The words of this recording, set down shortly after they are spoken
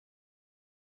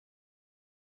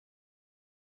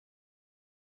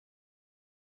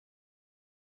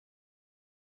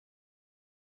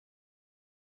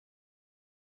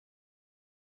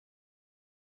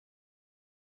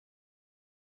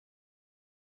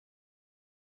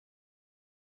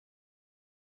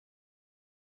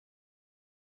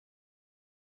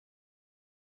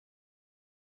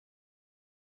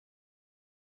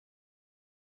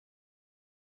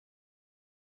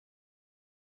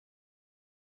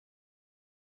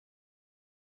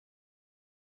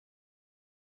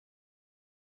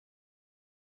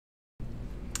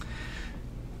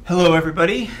Hello,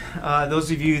 everybody. Those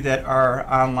of you that are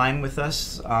online with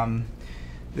us,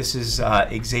 this is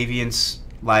Xaviant's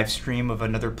live stream of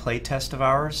another playtest of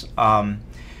ours.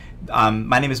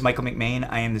 My name is Michael McMain.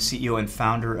 I am the CEO and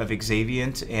founder of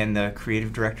Xaviant and the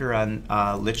creative director on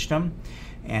Lichdom.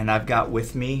 And I've got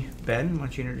with me Ben. Why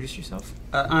don't you introduce yourself?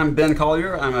 I'm Ben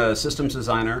Collier. I'm a systems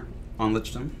designer on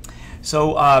Lichdom.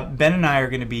 So Ben and I are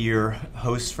going to be your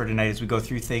hosts for tonight as we go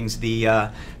through things.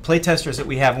 The playtesters that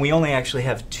we have, and we only actually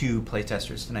have 2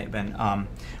 playtesters tonight, Ben.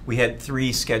 We had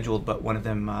 3 scheduled, but one of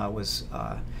them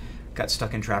got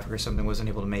stuck in traffic or something, wasn't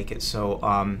able to make it. So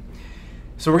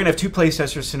we're going to have 2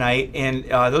 playtesters tonight, and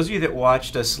those of you that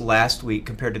watched us last week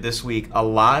compared to this week, a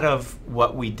lot of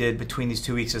what we did between these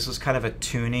 2 weeks, this was kind of a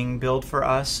tuning build for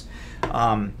us.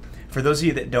 For those of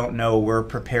you that don't know, we're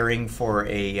preparing for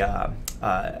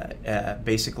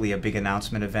basically a big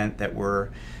announcement event that we're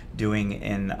doing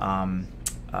in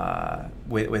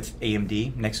with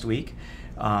AMD next week,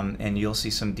 and you'll see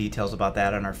some details about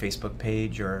that on our Facebook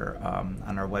page or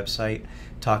on our website,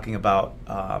 talking about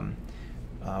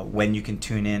when you can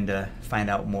tune in to find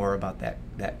out more about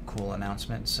that cool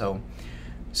announcement. So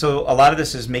a lot of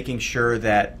this is making sure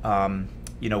that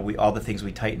all the things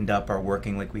we tightened up are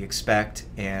working like we expect,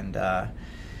 and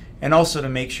also to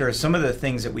make sure some of the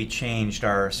things that we changed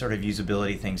are sort of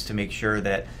usability things to make sure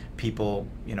that people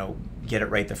get it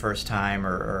right the first time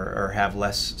or have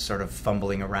less sort of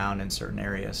fumbling around in certain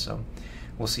areas. So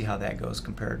we'll see how that goes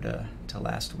compared to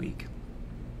last week.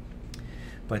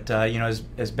 But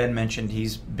as Ben mentioned,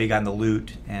 he's big on the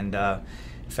loot, and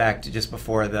in fact, just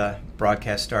before the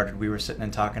broadcast started, we were sitting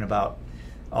and talking about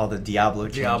all the Diablo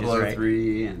changes, Diablo right?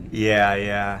 3 and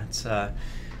yeah. It's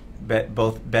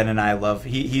both Ben and I love.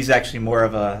 He's actually more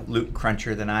of a loot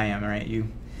cruncher than I am, right? You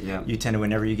tend to,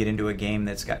 whenever you get into a game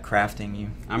that's got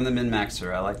crafting, I'm the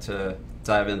min-maxer. I like to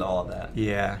dive into all of that.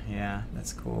 Yeah,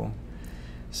 that's cool.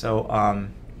 So,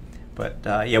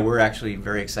 we're actually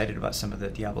very excited about some of the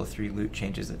Diablo 3 loot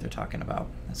changes that they're talking about.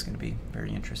 That's going to be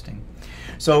very interesting.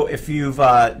 So if you've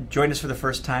joined us for the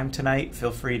first time tonight,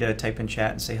 feel free to type in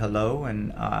chat and say hello.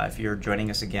 And if you're joining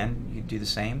us again, you do the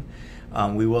same.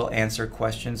 We will answer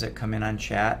questions that come in on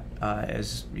chat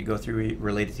as you go through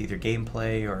related to either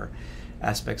gameplay or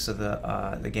aspects of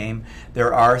the game.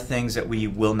 There are things that we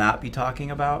will not be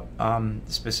talking about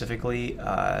specifically,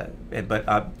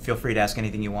 but feel free to ask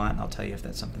anything you want, and I'll tell you if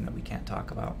that's something that we can't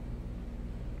talk about.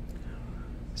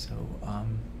 So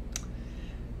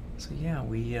yeah,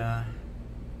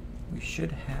 we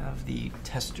should have the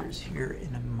testers here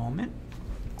in a moment.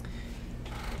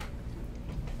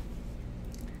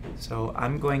 So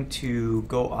I'm going to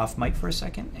go off mic for a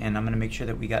second, and I'm going to make sure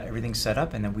that we got everything set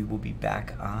up, and then we will be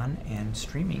back on and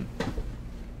streaming.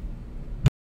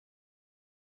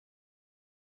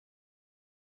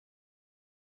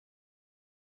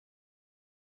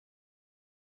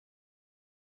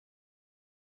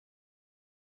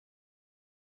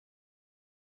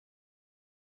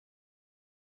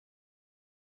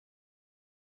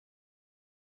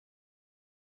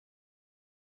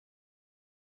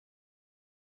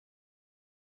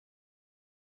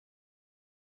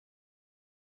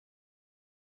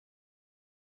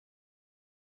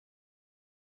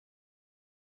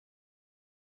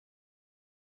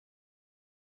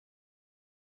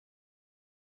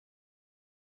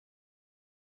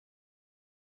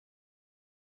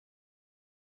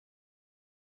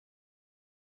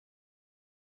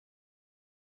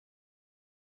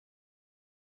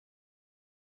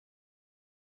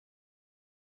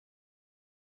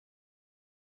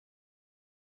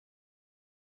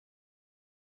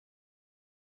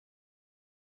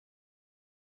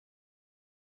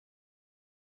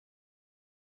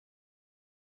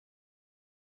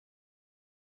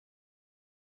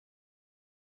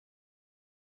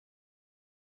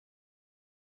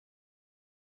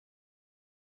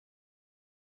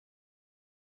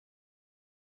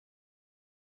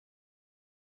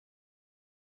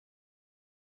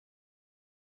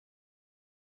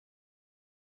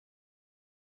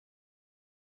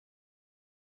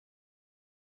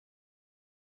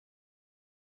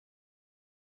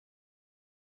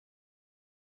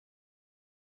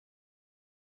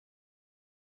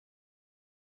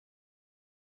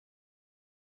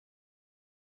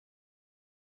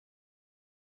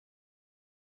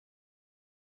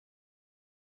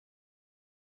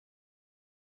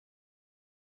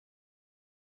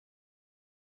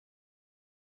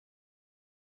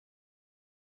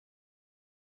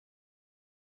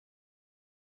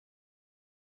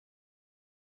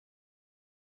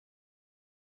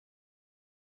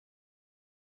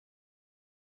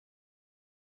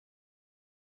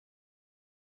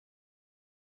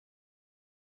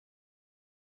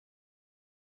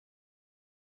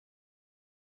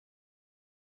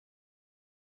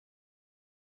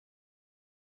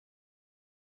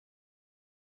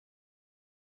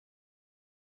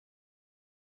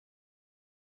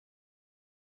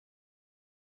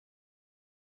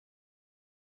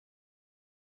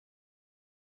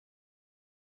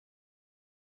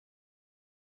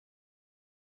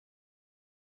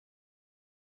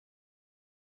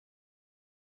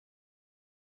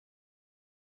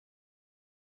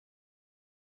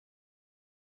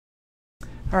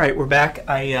 All right, we're back.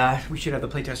 We should have the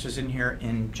playtesters in here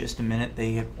in just a minute.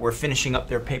 They were finishing up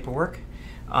their paperwork.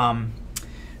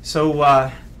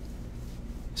 So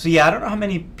yeah, I don't know how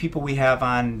many people we have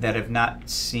on that have not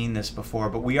seen this before,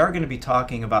 but we are going to be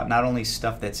talking about not only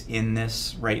stuff that's in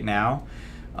this right now,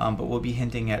 but we'll be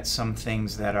hinting at some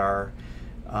things that are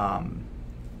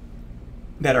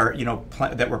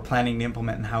that we're planning to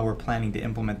implement and how we're planning to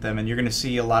implement them. And you're going to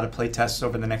see a lot of playtests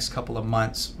over the next couple of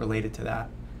months related to that.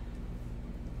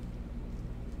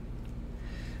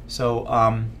 So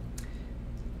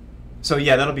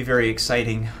yeah, that'll be very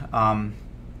exciting. Ben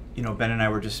and I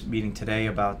were just meeting today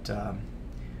about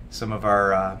some of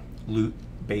our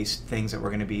loot-based things that we're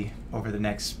going to be over the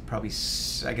next probably,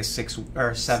 I guess, 6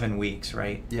 or 7 weeks,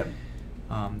 right? Yep.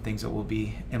 Things that we'll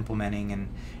be implementing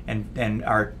and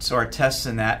our tests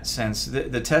in that sense.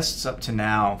 The tests up to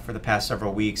now for the past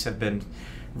several weeks have been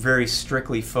very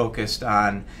strictly focused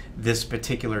on this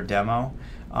particular demo.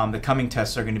 The coming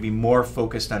tests are going to be more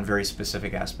focused on very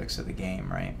specific aspects of the game,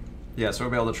 right? Yeah, so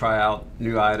we'll be able to try out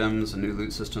new items and new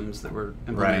loot systems that we're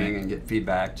implementing and get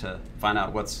feedback to find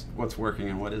out what's working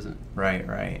and what isn't.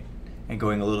 Right. And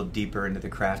going a little deeper into the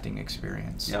crafting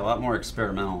experience. Yeah, a lot more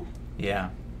experimental. Yeah.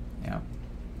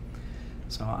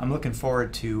 So I'm looking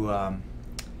forward to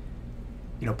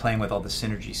playing with all the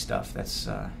synergy stuff. That's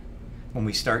when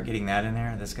we start getting that in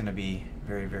there, that's going to be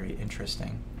very, very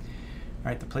interesting. All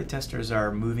right, the playtesters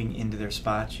are moving into their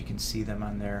spots. You can see them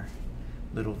on their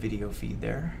little video feed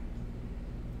there.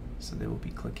 So they will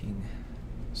be clicking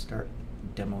start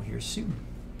demo here soon.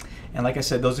 And like I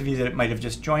said, those of you that might have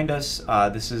just joined us,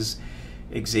 this is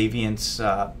Xaviant's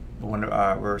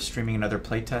we're streaming another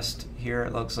playtest here.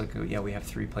 It looks like, yeah, we have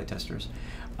 3 playtesters.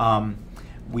 I'm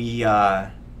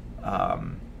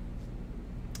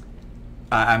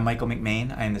Michael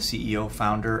McMain. I am the CEO,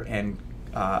 founder, and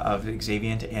of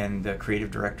Xaviant and the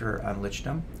creative director on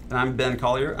Lichdom. And I'm Ben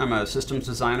Collier. I'm a systems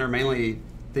designer, mainly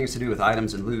things to do with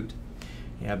items and loot.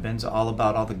 Yeah, Ben's all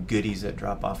about all the goodies that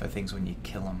drop off of things when you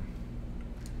kill them.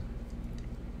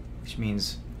 Which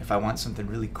means if I want something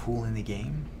really cool in the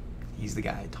game, he's the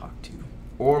guy I talk to.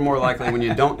 Or more likely, when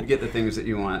you don't get the things that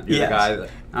you want, you're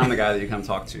I'm the guy that you come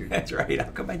talk to. That's right.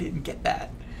 How come I didn't get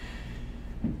that?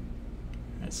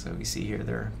 Right, so we see here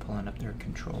they're pulling up their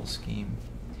control scheme.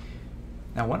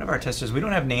 Now, one of our testers, we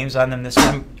don't have names on them this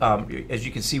time. As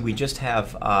you can see, we just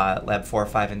have Lab 4,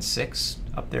 5, and 6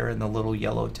 up there in the little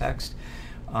yellow text.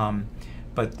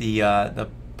 But the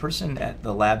person at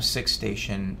the Lab 6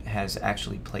 station has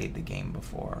actually played the game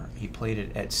before. He played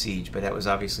it at Siege, but that was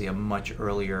obviously a much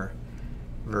earlier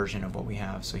version of what we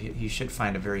have. So he should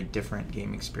find a very different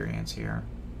game experience here.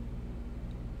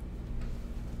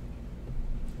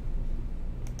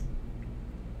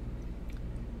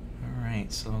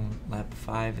 Alright, so Lab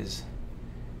 5 is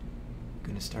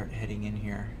going to start heading in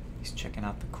here. He's checking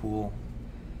out the cool.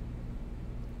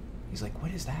 He's like,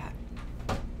 what is that?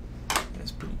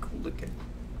 That's pretty cool looking.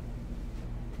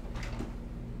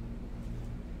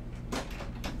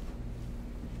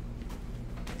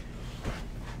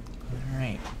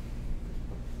 Alright.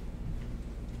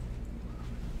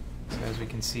 So as we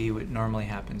can see, what normally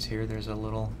happens here, there's a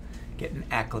little getting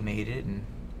acclimated and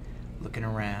looking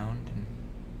around. And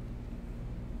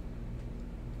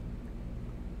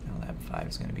now Lab 5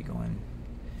 is going to be going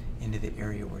into the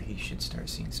area where he should start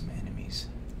seeing some enemies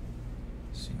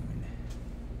soon.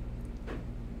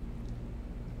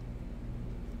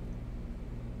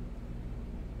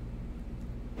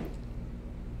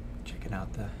 Checking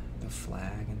out the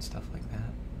flag and stuff like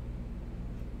that.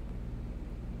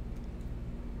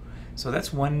 So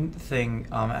that's one thing.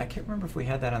 I can't remember if we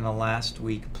had that on the last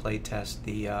week playtest,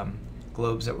 the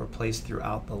globes that were placed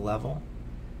throughout the level.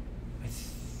 I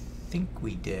think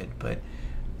we did, but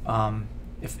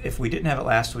if we didn't have it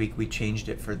last week, we changed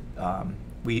it for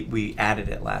we added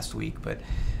it last week. But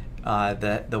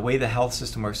the way the health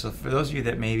system works, so for those of you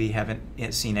that maybe haven't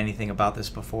seen anything about this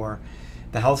before,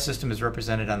 the health system is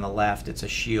represented on the left. It's a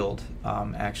shield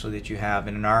actually that you have,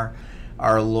 and in our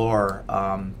lore,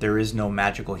 there is no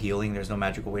magical healing. There's no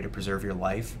magical way to preserve your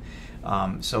life.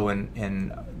 So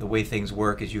in the way things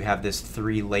work is you have this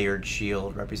 3-layered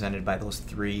shield represented by those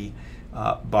 3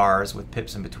 bars with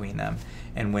pips in between them.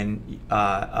 And when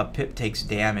a pip takes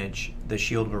damage, the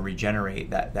shield will regenerate.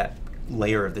 That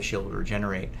layer of the shield will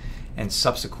regenerate. And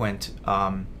subsequent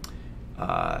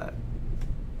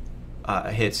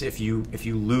hits, if you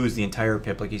lose the entire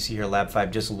pip, like you see here, Lab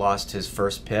 5 just lost his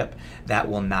first pip, that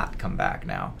will not come back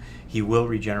now. He will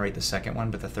regenerate the second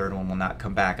one, but the third one will not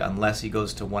come back unless he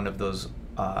goes to one of those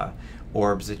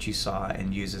orbs that you saw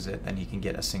and uses it. Then he can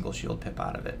get a single shield pip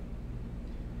out of it.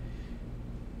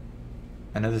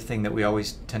 Another thing that we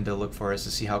always tend to look for is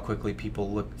to see how quickly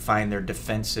people find their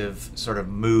defensive sort of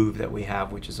move that we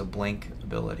have, which is a blink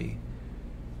ability.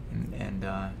 And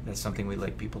that's something we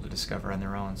like people to discover on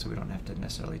their own, so we don't have to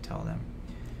necessarily tell them.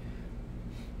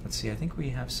 Let's see, I think we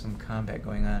have some combat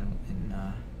going on in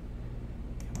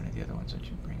one of the other ones. Why don't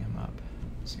you bring him up?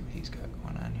 Let's see what he's got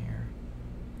going on here.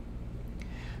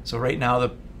 So right now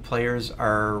the players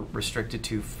are restricted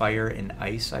to fire and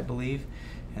ice, I believe,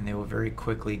 and they will very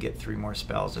quickly get 3 more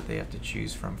spells that they have to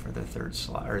choose from for their 3rd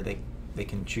slot, or they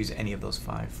can choose any of those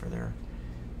 5 for their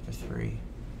 3.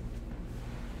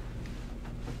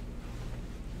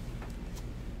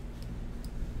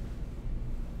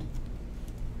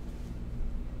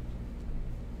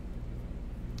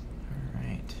 All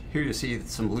right. Here you see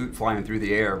some loot flying through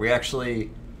the air. We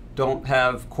actually don't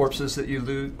have corpses that you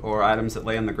loot or items that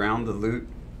lay on the ground to loot.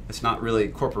 It's not really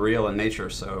corporeal in nature,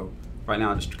 so right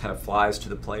now it just kind of flies to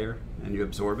the player and you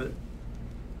absorb it.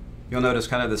 You'll notice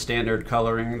kind of the standard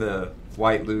coloring, the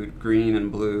white loot, green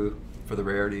and blue for the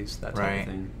rarities, that type of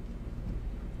thing.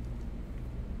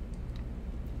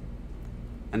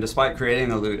 And despite creating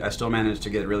the loot, I still manage to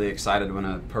get really excited when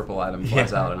a purple item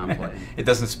flies out and I'm playing. It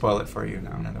doesn't spoil it for you,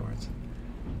 no. In other words.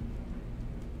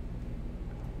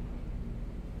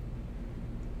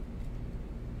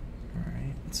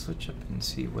 Alright, let's switch up and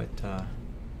see what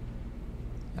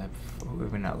Lab 4, we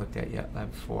have not looked at yet.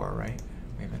 Lab 4, right?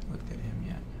 We haven't looked at him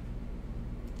yet.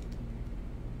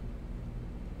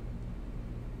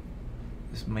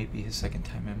 This might be his 2nd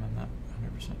time in, I'm not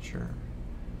 100% sure.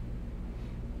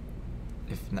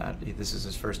 If not, this is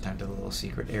his 1st time to the little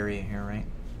secret area here, right?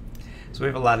 So we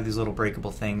have a lot of these little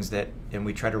breakable things that, and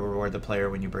we try to reward the player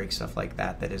when you break stuff like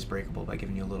that that is breakable by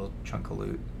giving you a little chunk of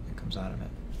loot that comes out of it.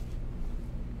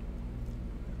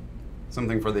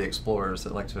 Something for the explorers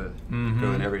that like to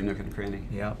go in every nook and cranny.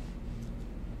 Yep.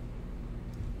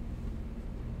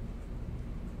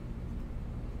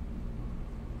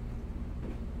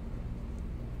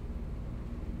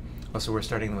 Oh, so we're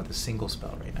starting with a single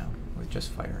spell right now, with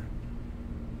just fire.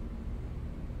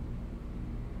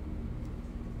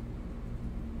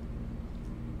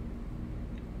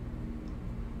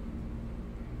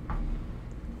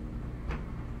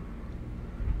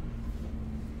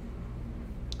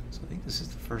 So I think this is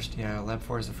the first, yeah, Lab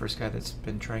 4 is the first guy that's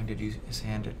been trying to do his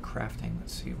hand at crafting.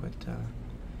 Let's see what,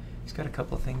 he's got a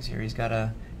couple of things here. He's got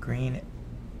a green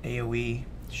AoE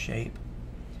shape.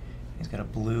 He's got a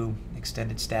blue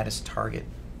extended status target.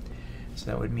 So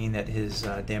that would mean that his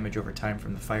damage over time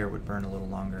from the fire would burn a little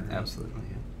longer. Right? Absolutely.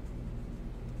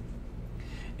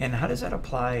 And how does that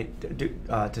apply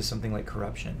to something like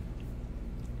corruption?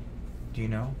 Do you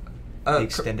know? The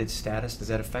extended status, does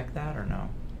that affect that or no?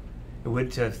 It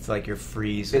would to like your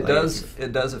freeze. It does.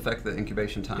 It does affect the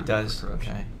incubation time. It does. For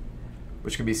corruption, okay.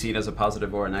 Which could be seen as a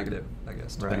positive or a negative, I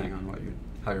guess, depending on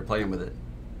how you're playing with it.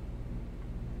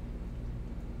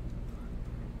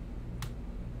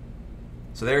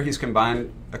 So there he's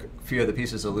combined a few of the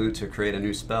pieces of loot to create a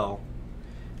new spell.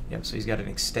 Yep, so he's got an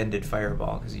extended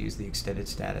fireball because he used the extended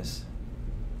status.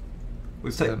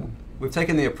 We've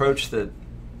taken the approach that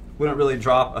we don't really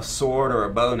drop a sword or a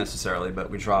bow necessarily,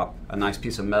 but we drop a nice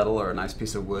piece of metal or a nice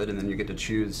piece of wood, and then you get to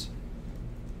choose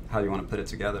how you want to put it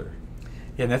together.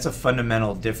 Yeah, and that's a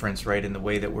fundamental difference, right, in the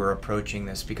way that we're approaching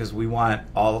this, because we want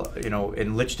all, you know,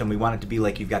 in Lichdom, we want it to be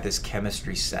like you've got this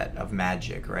chemistry set of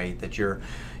magic, right, that your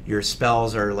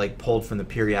spells are like pulled from the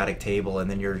periodic table,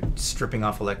 and then you're stripping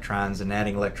off electrons and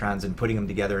adding electrons and putting them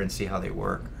together and see how they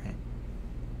work, right?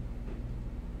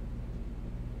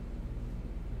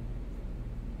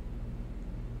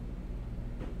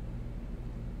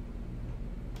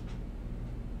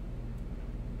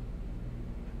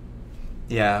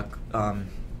 Yeah,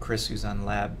 Chris, who's on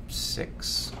Lab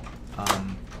 6,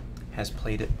 has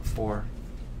played it before.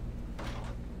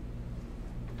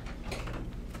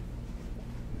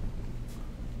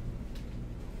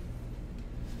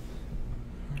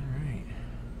 All right.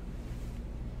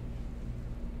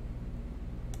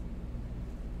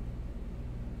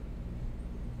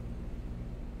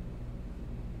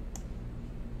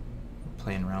 We're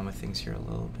playing around with things here a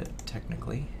little bit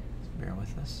technically, so bear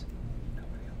with us.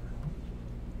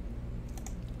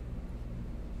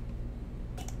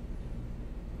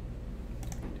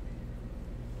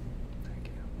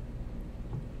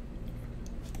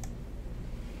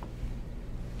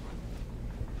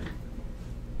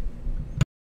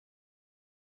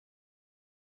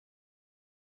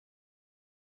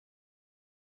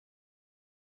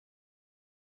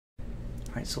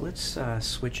 Alright, so let's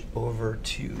switch over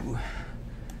to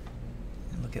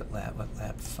and look at what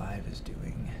Lab 5 is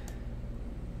doing.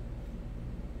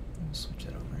 We'll switch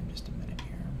that over in just a minute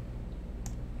here.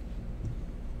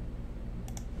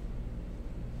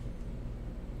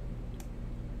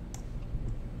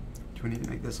 Do we need to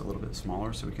make this a little bit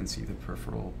smaller so we can see the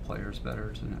peripheral players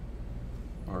better? Isn't it?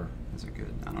 Or is it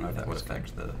good? I don't know if that would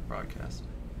affect the broadcast.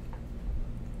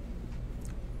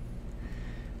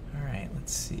 All right,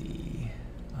 let's see.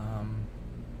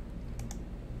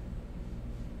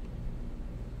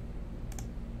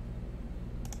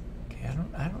 Okay,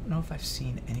 I don't know if I've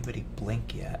seen anybody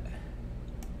blink yet. I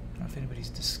don't know if anybody's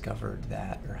discovered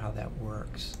that or how that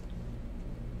works.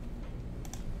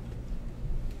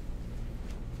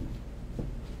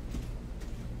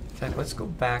 In fact, let's go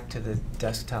back to the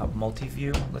desktop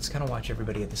multi-view. Let's kind of watch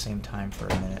everybody at the same time for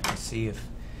a minute and see if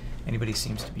anybody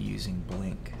seems to be using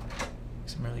blink.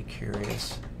 Because I'm really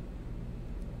curious.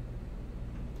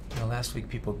 You know, last week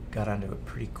people got onto it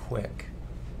pretty quick.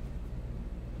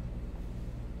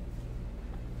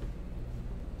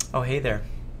 Oh, hey there.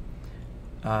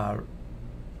 Rashad,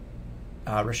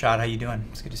 how you doing?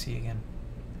 It's good to see you again.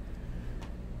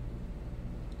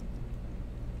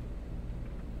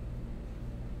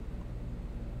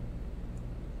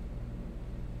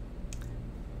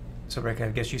 So, Rick, I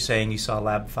guess you're saying you saw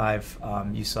Lab 5,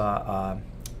 you saw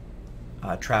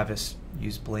Travis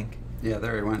use Blink? Yeah,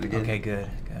 there he went again. Okay, good.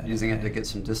 Using it to get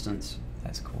some distance.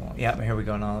 That's cool. Yeah, here we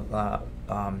go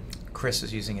now. Chris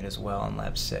is using it as well in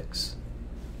Lab 6.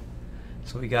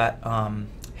 So we got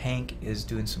Hank is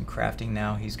doing some crafting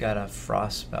now. He's got a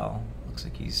frost spell. Looks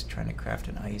like he's trying to craft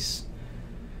an ice.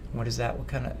 What is that? What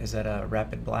kind of, is that a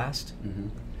rapid blast? Mm-hmm.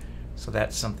 So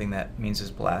that's something that means his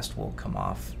blast will come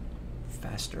off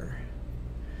faster.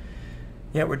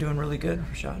 Yeah, we're doing really good,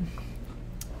 Rashad.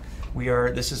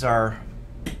 This is our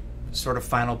sort of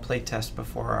final play test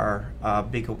before our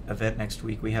big event next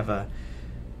week. We have a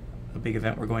big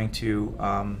event we're going to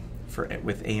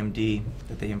with AMD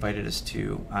that they invited us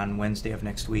to on Wednesday of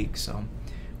next week, so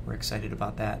we're excited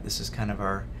about that. This is kind of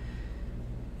our,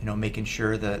 making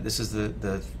sure that this is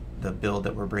the build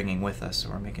that we're bringing with us, so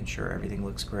we're making sure everything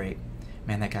looks great.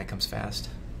 Man, that guy comes fast.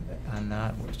 And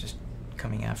was just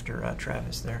coming after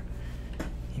Travis there.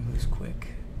 He moves quick.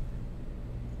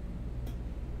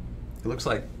 It looks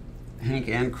like Hank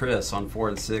and Chris on 4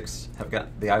 and 6 have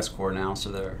got the ice core now, so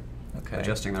they're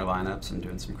adjusting their lineups and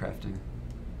doing some crafting.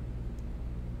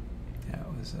 Yeah,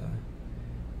 it was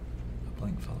a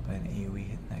blink followed by an AoE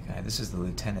hitting that guy. This is the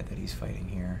lieutenant that he's fighting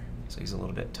here, so he's a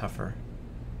little bit tougher.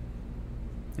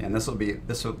 Yeah, and this will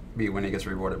be when he gets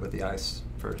rewarded with the ice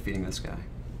for defeating this guy.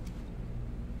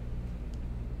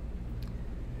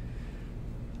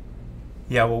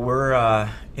 Yeah, well, we're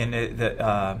in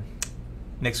the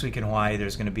next week in Hawaii.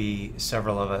 There's going to be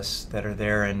several of us that are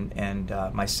there, and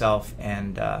myself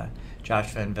and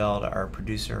Josh Van Veld, our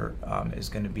producer, is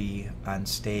going to be on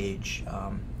stage.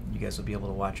 You guys will be able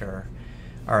to watch our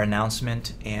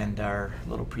announcement and our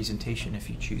little presentation if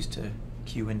you choose to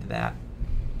cue into that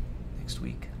next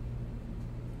week.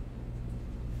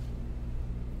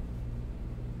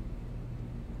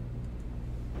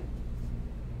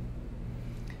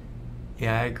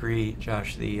 Yeah, I agree,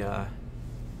 Josh. A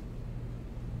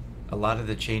lot of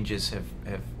the changes have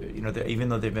even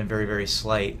though they've been very, very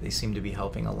slight, they seem to be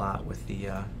helping a lot with the...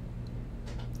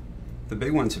 The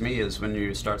big one to me is when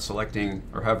you start selecting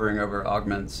or hovering over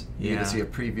augments, you get to see a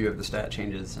preview of the stat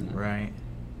changes, and it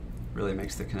really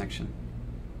makes the connection.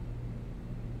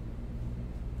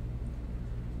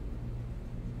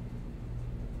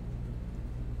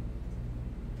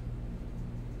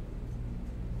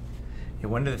 Yeah,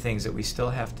 one of the things that we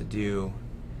still have to do,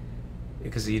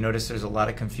 because you notice there's a lot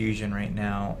of confusion right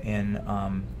now, in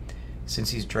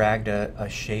since he's dragged a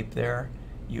shape there,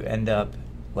 you end up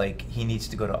like he needs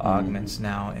to go to augments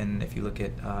now. And if you look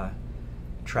at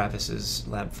Travis's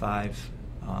Lab 5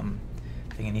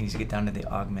 thing, and he needs to get down to the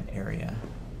augment area.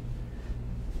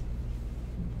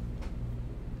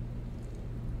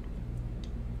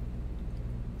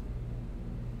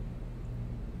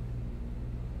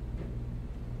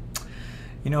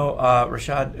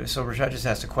 Rashad, so Rashad just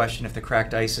asked a question if the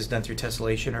cracked ice is done through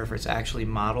tessellation or if it's actually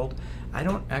modeled. I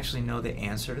don't actually know the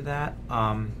answer to that.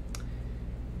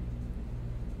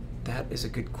 That is a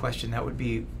good question. That would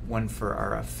be one for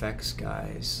our effects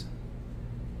guys.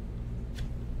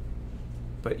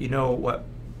 But you know what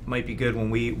might be good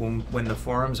when the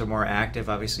forums are more active,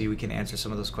 obviously we can answer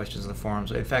some of those questions in the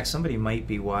forums. In fact, somebody might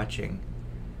be watching.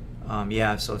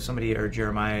 So if somebody, or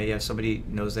Jeremiah, if somebody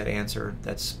knows that answer,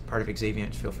 that's part of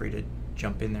Xaviant, feel free to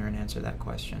jump in there and answer that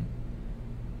question.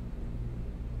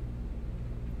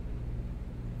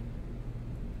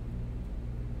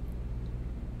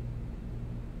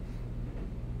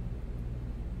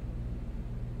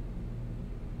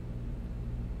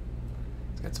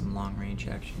 It's got some long range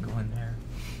action going there.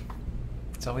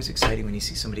 It's always exciting when you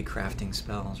see somebody crafting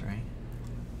spells, right?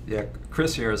 Yeah,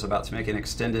 Chris here is about to make an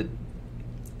extended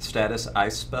status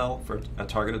ice spell for a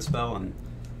targeted spell, and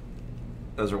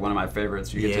those are one of my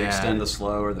favorites. You get to extend the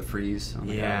slow or the freeze on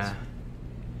the guys.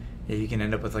 Yeah, you can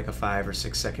end up with like a 5 or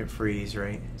 6 second freeze,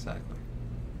 right? Exactly.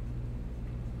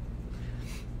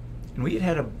 And we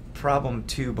had a problem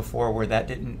too before where that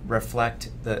didn't reflect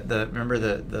remember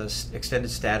the extended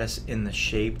status in the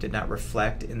shape did not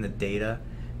reflect in the data,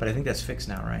 but I think that's fixed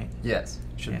now, right? Yes,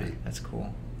 should be. That's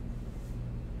cool.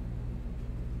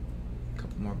 A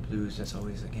couple more blues. That's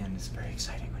always, again, it's very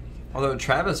exciting when you get that. Although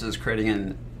Travis is creating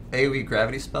an AoE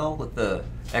gravity spell with the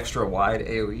extra wide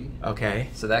AoE. Okay.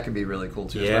 So that could be really cool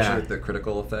too, especially with the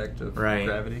critical effect of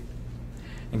gravity.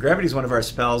 And gravity is one of our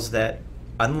spells that,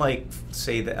 unlike,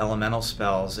 say, the elemental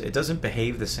spells, it doesn't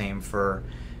behave the same for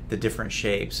the different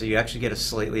shapes. So you actually get a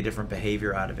slightly different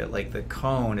behavior out of it. Like the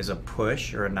cone is a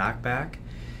push or a knockback,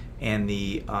 and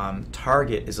the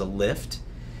target is a lift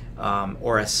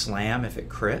or a slam if it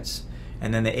crits.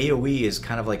 And then the AoE is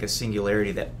kind of like a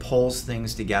singularity that pulls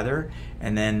things together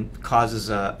and then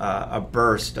causes a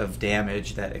burst of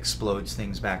damage that explodes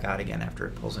things back out again after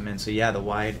it pulls them in. So yeah, the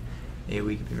wide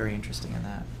AoE could be very interesting in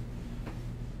that.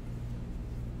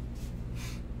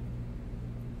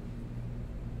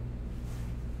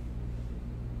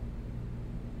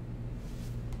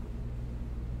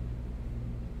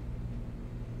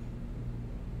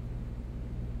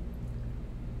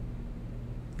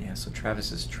 Yeah, so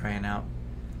Travis is trying out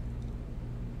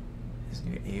his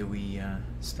new AoE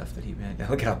stuff that he made.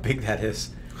 Look at how big that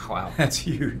is. Wow. That's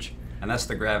huge. And that's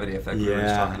the gravity effect we were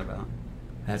just talking about.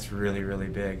 That's really, really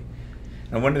big.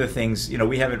 And one of the things,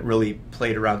 we haven't really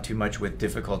played around too much with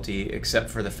difficulty,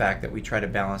 except for the fact that we try to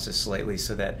balance this slightly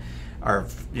so that our,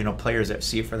 players that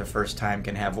see it for the first time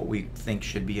can have what we think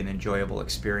should be an enjoyable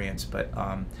experience. But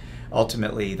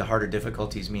ultimately, the harder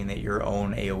difficulties mean that your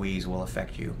own AoEs will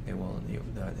affect you. They will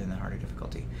in the harder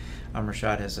difficulty.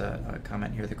 Rashad has a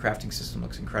comment here. The crafting system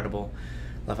looks incredible.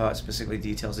 Love how it specifically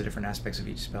details the different aspects of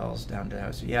each spells down to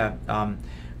how. So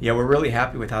we're really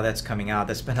happy with how that's coming out.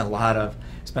 That's spent a lot of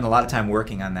time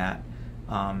working on that.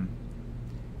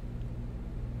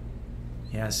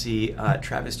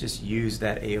 Travis just used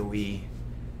that AoE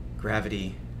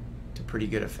gravity to pretty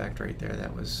good effect right there.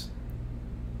 That was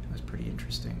pretty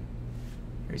interesting.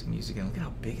 Here he's going to use it again. Look at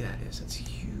how big that is. That's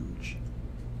huge.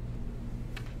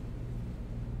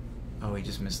 Oh, he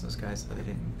just missed those guys though.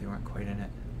 They weren't quite in it.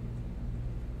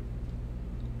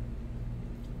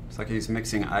 It's like he's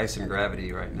mixing ice and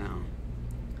gravity right now.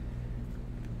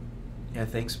 Yeah,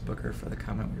 thanks, Booker, for the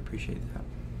comment. We appreciate that.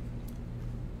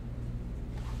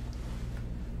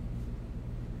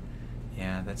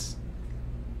 Yeah, that's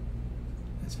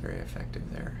very effective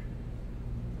there.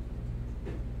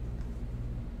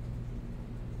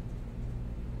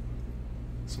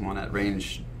 Someone at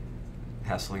range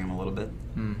hassling him a little bit.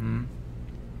 Mm-hmm.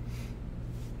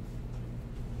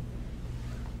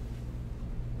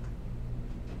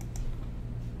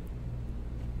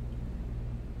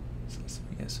 So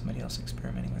we got somebody else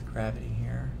experimenting with gravity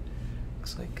here.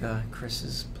 Looks like Chris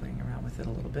is playing around with it a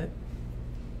little bit.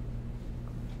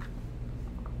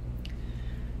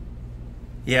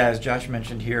 Yeah, as Josh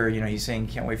mentioned here, he's saying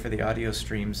can't wait for the audio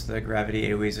streams. The gravity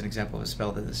AoE is an example of a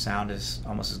spell that the sound is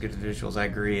almost as good as the visuals. I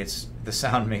agree. The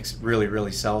sound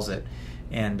really sells it,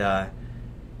 and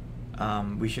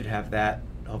we should have that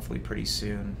hopefully pretty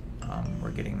soon. We're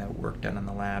getting that work done in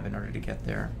the lab in order to get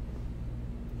there.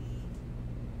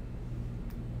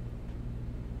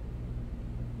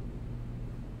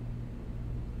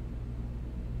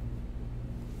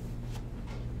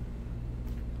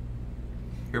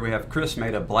 Here we have Chris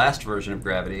made a blast version of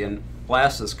gravity, and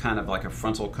blast is kind of like a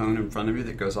frontal cone in front of you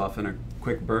that goes off in a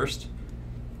quick burst.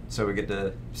 So we get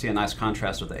to see a nice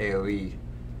contrast with the AoE.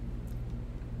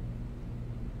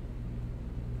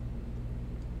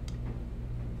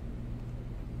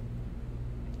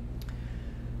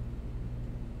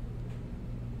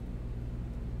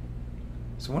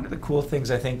 So one of the cool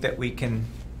things I think that we can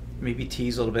maybe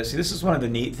tease a little bit. See, this is one of the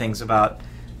neat things about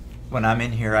when I'm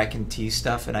in here, I can tease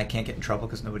stuff and I can't get in trouble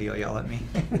because nobody will yell at me,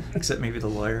 except maybe the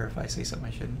lawyer if I say something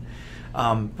I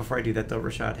shouldn't. Before I do that, though,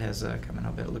 Rashad has a comment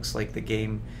up. It looks like the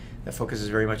game that focuses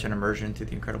very much on immersion through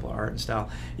the incredible art and style.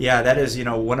 Yeah, that is,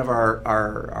 one of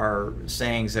our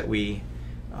sayings that we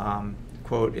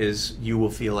quote is, "You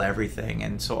will feel everything,"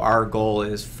 and so our goal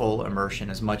is full immersion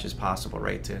as much as possible,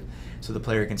 right? So the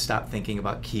player can stop thinking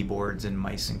about keyboards and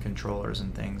mice and controllers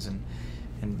and things,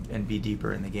 and be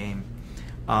deeper in the game.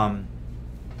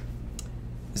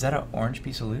 Is that an orange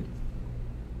piece of loot?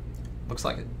 Looks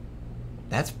like it.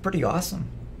 That's pretty awesome.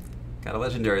 Got a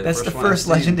legendary. That's the first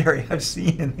legendary I've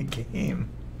seen in the game.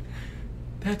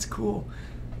 That's cool.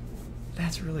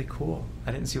 That's really cool.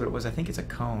 I didn't see what it was. I think it's a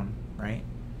cone, right?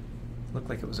 Looked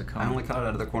like it was a cone. I only caught it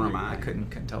out of the corner of my eye. I couldn't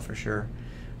tell for sure.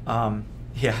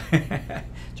 Yeah,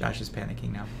 Josh is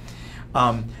panicking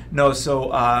now. No,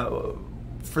 so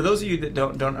for those of you that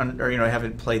don't or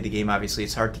haven't played the game, obviously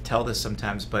it's hard to tell this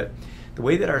sometimes, but the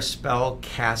way that our spell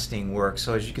casting works,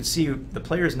 so as you can see, the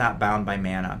player is not bound by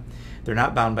mana. They're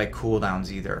not bound by cooldowns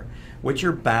either. What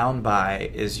you're bound by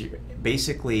is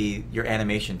basically your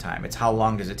animation time. It's how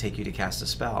long does it take you to cast a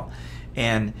spell.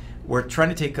 And we're trying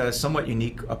to take a somewhat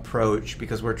unique approach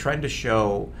because we're trying to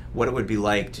show what it would be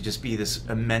like to just be this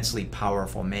immensely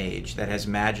powerful mage that has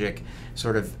magic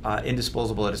sort of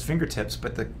indisposable at his fingertips,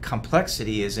 but the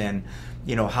complexity is in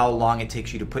how long it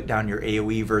takes you to put down your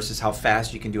AoE versus how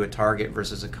fast you can do a target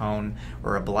versus a cone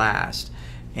or a blast.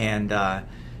 And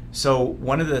so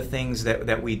one of the things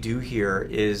that we do here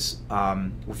is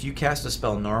if you cast a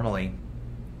spell normally,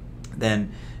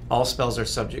 then all spells are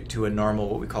subject to a normal,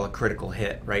 what we call a critical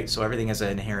hit, right? So everything has an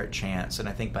inherent chance, and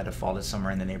I think by default it's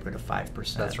somewhere in the neighborhood of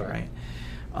 5%. That's right.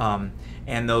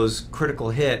 And those critical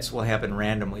hits will happen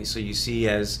randomly. So you see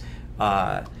as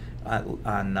on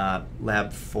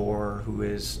Lab 4, who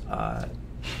is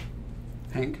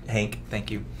Hank. Thank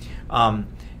you.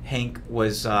 Hank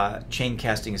was chain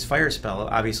casting his fire spell.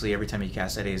 Obviously, every time you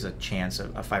cast that, he has a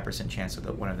 5% chance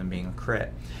of one of them being a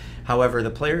crit. However, the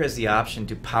player has the option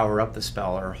to power up the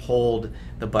spell or hold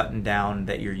the button down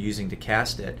that you're using to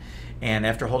cast it. And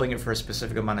after holding it for a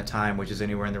specific amount of time, which is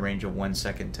anywhere in the range of 1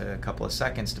 second to a couple of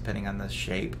seconds, depending on the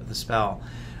shape of the spell,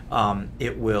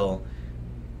 it will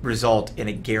result in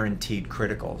a guaranteed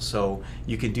critical. So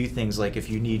you can do things like if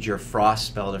you need your frost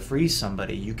spell to freeze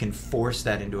somebody, you can force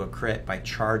that into a crit by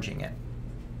charging it.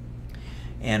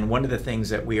 And one of the things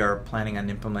that we are planning on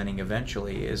implementing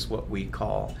eventually is what we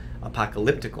call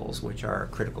apocalypticals, which are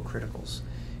critical criticals.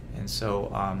 And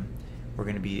so we're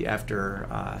going to be after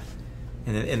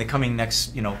in the coming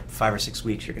next 5 or 6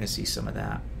 weeks, you're going to see some of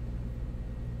that.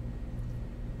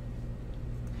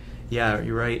 Yeah,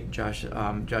 you're right, Josh.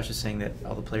 Josh is saying that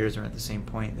all the players are at the same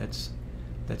point. That's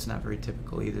not very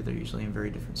typical either. They're usually in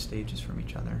very different stages from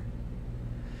each other.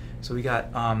 So we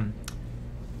got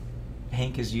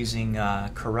Hank is using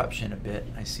corruption a bit,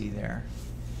 I see there.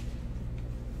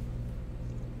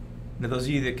 Now, those of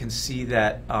you that can see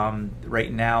that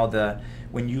right now,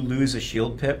 when you lose a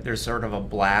shield pip, there's sort of a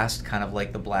blast, kind of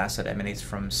like the blast that emanates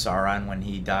from Sauron when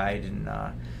he died in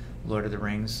Lord of the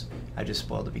Rings. I just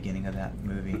spoiled the beginning of that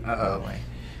movie, by the way.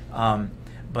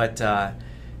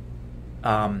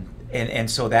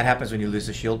 And so that happens when you lose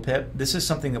a shield pip. This is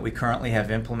something that we currently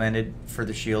have implemented for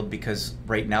the shield because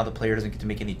right now the player doesn't get to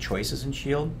make any choices in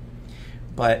shield.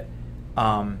 But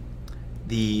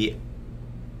the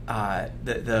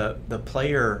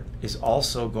player is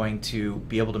also going to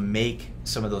be able to make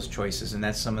some of those choices, and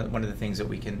that's one of the things that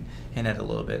we can hint at a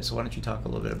little bit. So why don't you talk a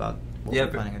little bit about what we're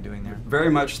planning on doing there? Very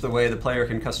much the way the player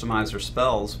can customize their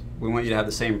spells. We want you to have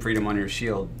the same freedom on your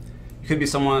shield. You could be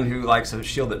someone who likes a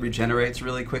shield that regenerates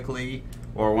really quickly,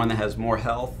 or one that has more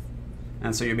health,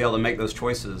 and so you'll be able to make those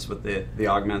choices with the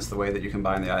augments, the way that you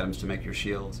combine the items to make your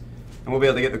shields. And we'll be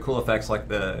able to get the cool effects like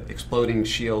the exploding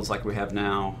shields like we have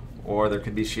now, or there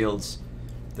could be shields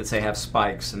that say have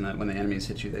spikes, and that when the enemies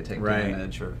hit you, they take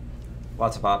damage, or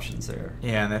lots of options there.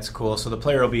 Yeah, and that's cool. So the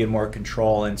player will be in more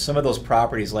control, and some of those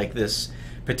properties, like this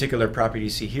particular property you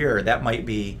see here, that might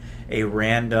be a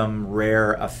random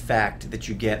rare effect that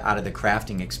you get out of the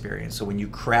crafting experience. So when you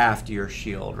craft your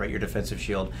shield, right, your defensive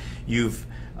shield, you've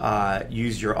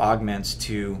used your augments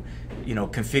to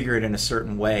configure it in a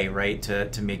certain way, right,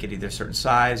 to make it either a certain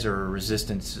size or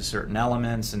resistance to certain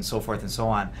elements and so forth and so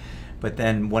on. But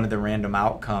then one of the random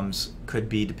outcomes could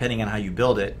be, depending on how you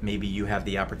build it, maybe you have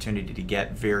the opportunity to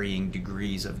get varying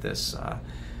degrees of this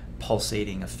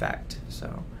pulsating effect.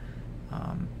 So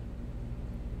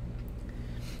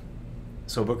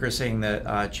Booker is saying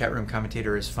the chat room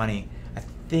commentator is funny. I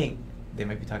think they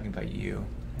might be talking about you.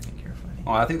 I think you're funny.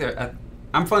 Oh, I think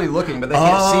I'm funny looking, but they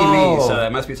can't see me, so they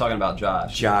must be talking about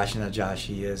Josh. Josh,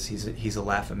 he is. He's a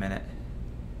laugh a minute.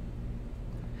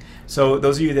 So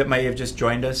those of you that might have just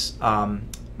joined us,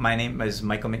 my name is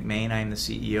Michael McMain. I am the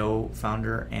CEO,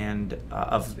 founder, and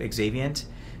of Xaviant,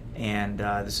 and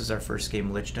this is our first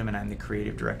game, Lichdom, and I'm the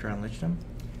creative director on Lichdom.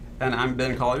 And I'm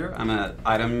Ben Collier.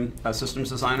 I'm a systems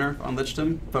designer on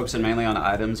Lichdom, focusing mainly on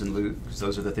items and loot, because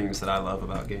those are the things that I love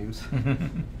about games.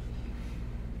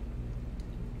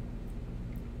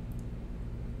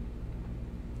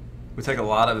 We take a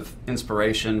lot of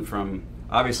inspiration from,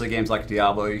 obviously, games like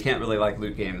Diablo. You can't really like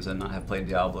loot games and not have played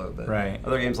Diablo, but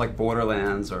other games like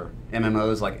Borderlands or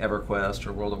MMOs like EverQuest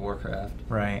or World of Warcraft.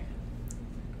 Right.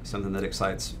 Something that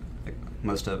excites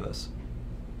most of us.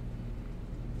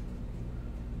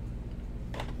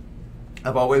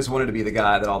 I've always wanted to be the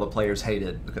guy that all the players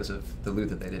hated because of the loot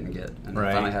that they didn't get, and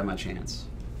I finally had my chance.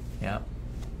 Yeah. All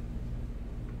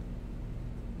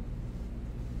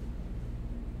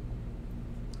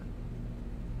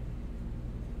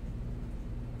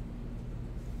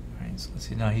right, so let's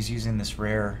see. No, he's using this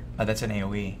rare. That's an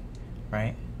AOE,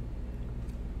 right?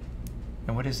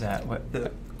 And what is that? What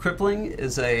the crippling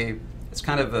is it's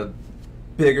kind of a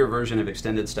bigger version of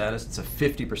extended status. It's a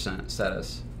 50%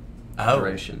 status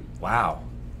duration. Wow.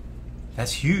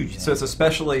 That's huge. So it's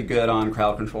especially good on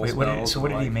crowd control spells. What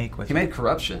did he make with it? He made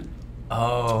corruption.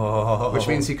 Oh. Which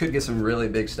means he could get some really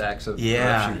big stacks of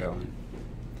corruption going.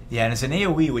 Yeah, and it's an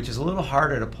AoE, which is a little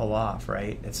harder to pull off,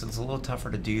 right? It's a little tougher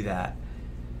to do that.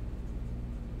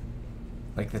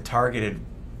 Like the targeted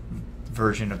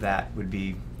version of that would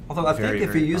be. Although I think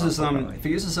if he uses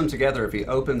them together, if he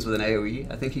opens with an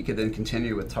AoE, I think he could then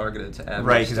continue with targeted to add.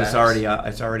 Right, because it's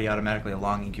already automatically a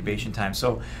long incubation time.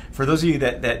 So for those of you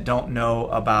that don't know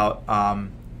about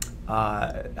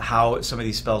how some of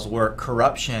these spells work,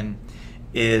 corruption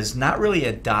is not really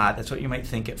a dot. That's what you might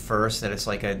think at first, that it's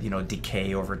like a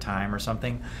decay over time or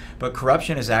something. But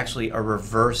corruption is actually a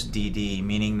reverse DD,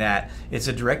 meaning that it's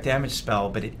a direct damage spell,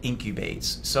 but it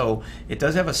incubates. So it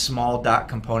does have a small dot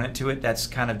component to it. That's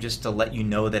kind of just to let you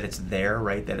know that it's there,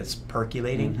 right? That it's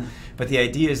percolating. Mm-hmm. But the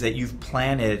idea is that you've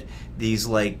planted these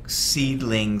like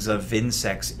seedlings of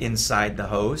insects inside the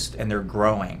host, and they're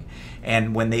growing.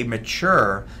 And when they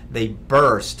mature, they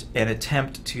burst and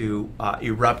attempt to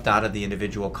erupt out of the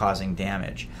individual, causing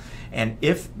damage. And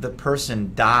if the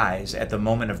person dies at the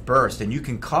moment of burst, and you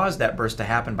can cause that burst to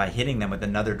happen by hitting them with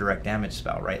another direct damage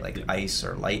spell, right? Like ice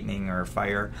or lightning or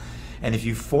fire. And if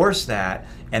you force that,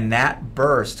 and that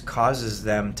burst causes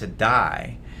them to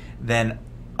die, then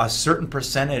a certain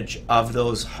percentage of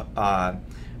those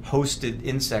hosted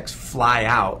insects fly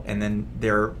out, and then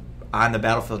they're on the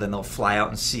battlefield, and they'll fly out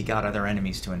and seek out other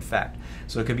enemies to infect.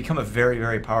 So it can become a very,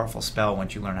 very powerful spell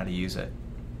once you learn how to use it.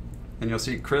 And you'll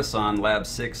see Chris on Lab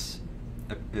 6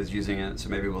 is using it, so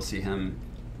maybe we'll see him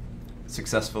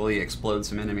successfully explode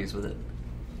some enemies with it.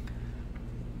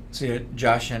 So yeah,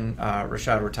 Josh and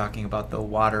Rashad were talking about the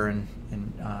water, and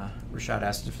Rashad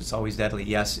asked if it's always deadly.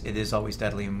 Yes, it is always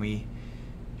deadly, and we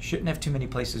shouldn't have too many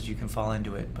places you can fall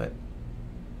into it, but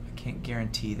I can't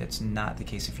guarantee that's not the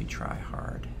case if you try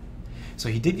hard. So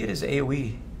he did get his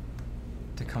AoE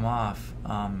to come off.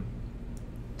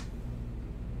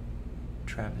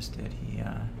 Travis did.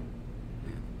 Yeah,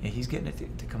 he's getting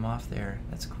it to come off there.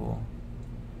 That's cool.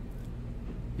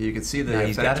 You can see the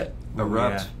effect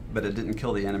erupt, but it didn't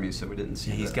kill the enemy, so we didn't see.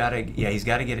 He's got to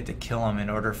get it to kill him in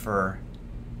order for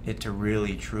it to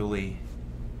really, truly.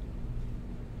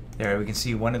 There, we can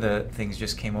see one of the things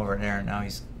just came over there, and now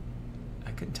he's.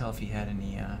 I couldn't tell if he had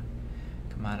any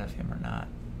come out of him or not.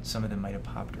 Some of them might have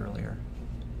popped earlier.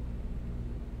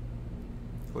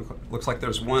 Looks like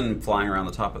there's one flying around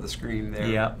the top of the screen there.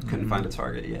 Yep. Couldn't find a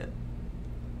target yet.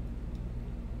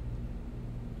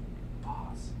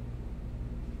 Boss.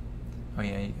 Oh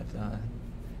yeah, you got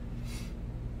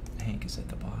Hank is at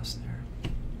the boss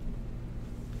there.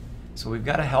 So we've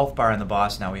got a health bar in the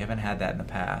boss now. We haven't had that in the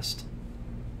past.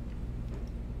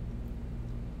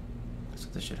 So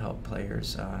this should help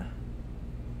players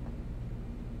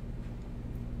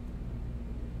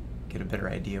get a better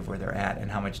idea of where they're at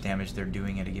and how much damage they're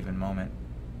doing at a given moment.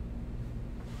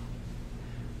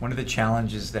 One of the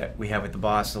challenges that we have with the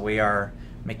boss, the way our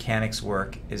mechanics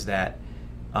work, is that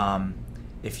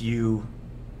if you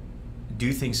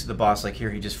do things to the boss, like here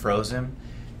he just froze him,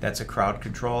 that's a crowd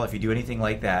control. If you do anything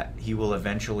like that, he will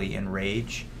eventually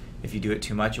enrage if you do it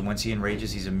too much, and once he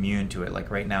enrages, he's immune to it.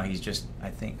 Like right now, he's just, I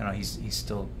think, he's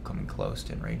still coming close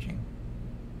to enraging.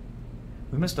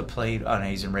 We must have played, oh no,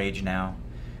 he's enraged now.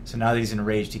 So now that he's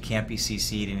enraged, he can't be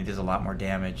CC'd, and he does a lot more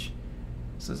damage.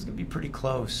 So it's going to be pretty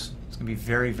close. It's going to be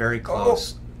very, very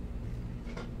close.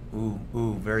 Oh.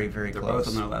 Ooh, very, very close. They're both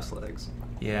on their last legs.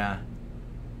 Yeah.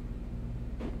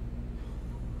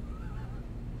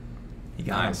 He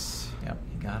got him. Yep,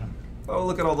 he got him. Oh,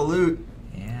 look at all the loot.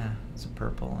 Yeah, some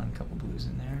purple and a couple blues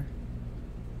in there.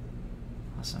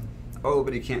 Awesome. Oh,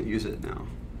 but he can't use it now.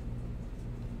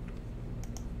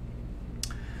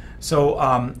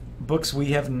 So, Books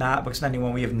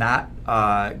 91, we have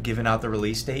not given out the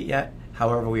release date yet.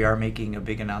 However, we are making a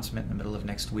big announcement in the middle of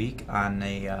next week on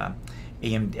at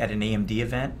an AMD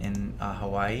event in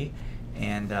Hawaii.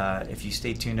 And if you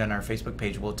stay tuned on our Facebook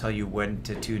page, we'll tell you when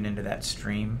to tune into that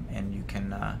stream, and you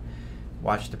can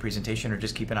watch the presentation, or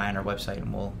just keep an eye on our website,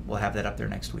 and we'll have that up there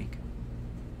next week.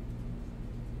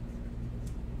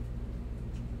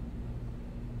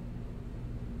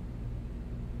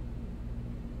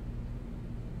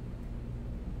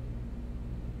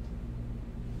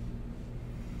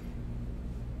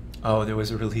 Oh, there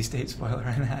was a release date spoiler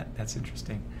on that? That's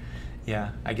interesting.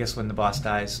 Yeah, I guess when the boss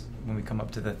dies, when we come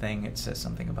up to the thing, it says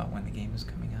something about when the game is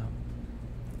coming out.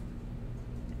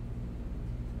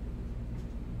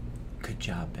 Good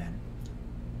job, Ben.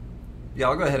 Yeah,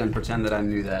 I'll go ahead and pretend that I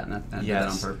knew that, and I did that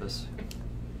on purpose.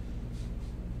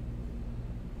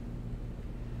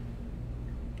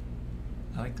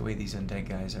 I like the way these undead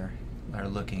guys are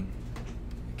looking.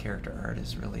 The character art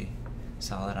is really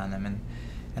solid on them,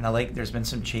 and I like there's been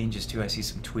some changes too. I see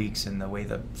some tweaks in the way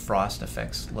the frost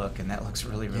effects look, and that looks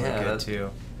really good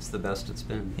too. It's the best it's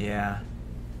been. Yeah.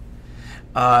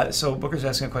 So Booker's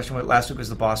asking a question. Last week was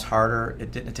the boss harder?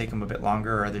 It didn't take him a bit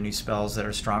longer? Or are there new spells that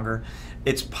are stronger?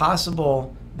 It's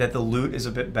possible that the loot is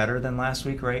a bit better than last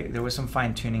week, right? There was some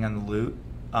fine tuning on the loot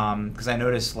because I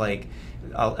noticed like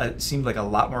it seemed like a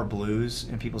lot more blues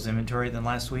in people's inventory than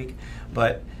last week,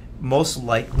 but most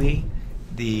likely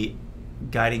the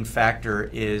guiding factor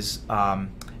is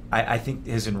I think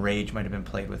his enrage might have been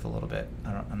played with a little bit.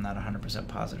 I'm not 100%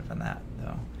 positive on that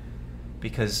though,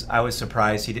 because I was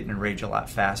surprised he didn't enrage a lot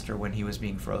faster when he was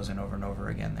being frozen over and over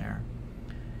again there.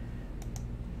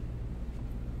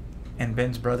 And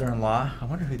Ben's brother-in-law, I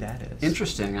wonder who that is.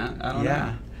 Interesting. I don't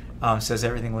know. Yeah. Says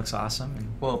everything looks awesome.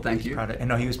 And well, thank you.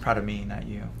 No, he was proud of me, not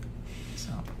you.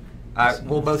 So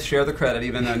we'll both share the credit,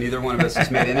 even though neither one of us has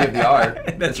made any of the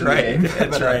art. That's right.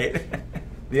 That's right.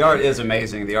 The art is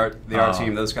amazing. The art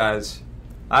team, those guys.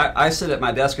 I sit at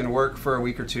my desk and work for a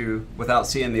week or two without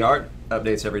seeing the art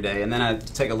updates every day, and then I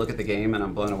take a look at the game and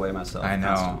I'm blown away myself. I know.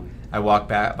 Constantly. I walk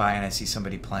by and I see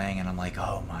somebody playing and I'm like,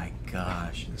 oh my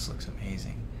gosh, this looks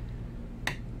amazing.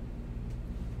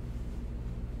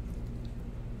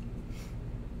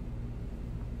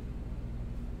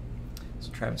 So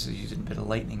Travis is using a bit of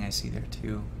lightning I see there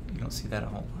too. You don't see that a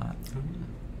whole lot. Mm-hmm.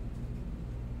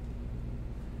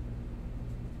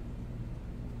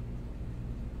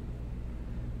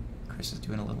 Chris is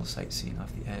doing a little sightseeing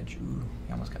off the edge. Ooh,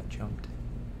 he almost got jumped.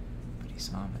 But he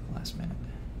saw him at the last minute.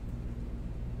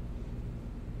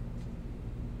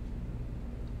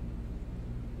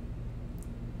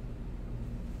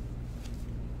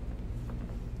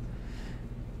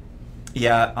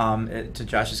 Yeah, to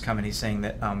Josh's comment, he's saying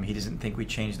that he doesn't think we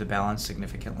changed the balance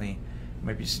significantly.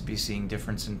 Might be seeing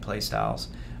difference in play styles.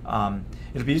 It'll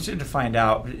be interesting to find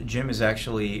out. Jim is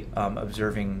actually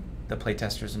observing the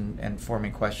playtesters and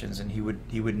forming questions, and he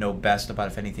would know best about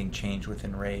if anything changed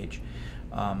within Rage.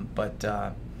 But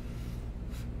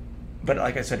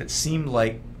like I said, it seemed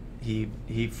like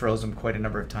he froze him quite a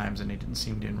number of times, and he didn't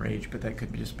seem to enrage. But that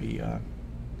could just be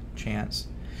chance.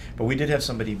 But we did have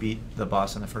somebody beat the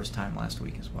boss on the first time last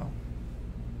week as well.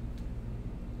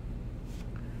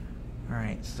 All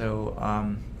right,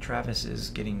 so Travis is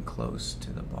getting close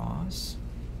to the boss.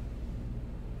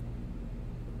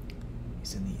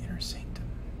 He's in the inner sanctum.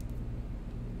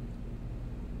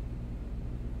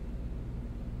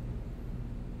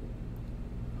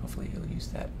 Hopefully he'll use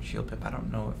that shield pip. I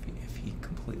don't know if he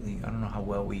completely, I don't know how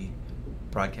well we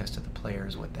broadcast to the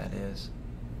players what that is.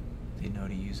 They know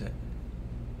to use it.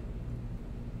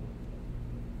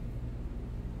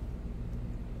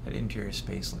 That interior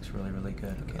space looks really, really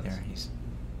good. Okay, there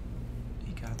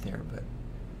he got there, but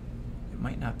it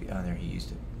might not be. Oh, there he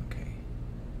used it. Okay,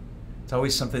 it's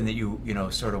always something that you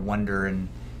sort of wonder and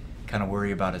kind of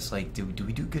worry about. It's like, do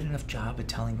we do a good enough job of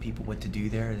telling people what to do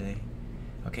there?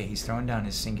 Okay, he's throwing down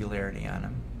his singularity on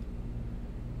him.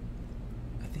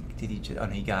 I think did he? Oh,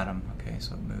 no, he got him. Okay,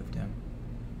 so it moved him.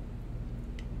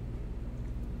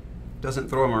 Doesn't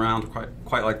throw him around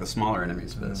quite like the smaller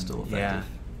enemies, but it's still effective. Yeah.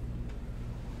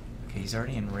 Okay, he's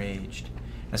already enraged.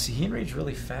 Now see, he enraged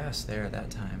really fast there that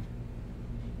time.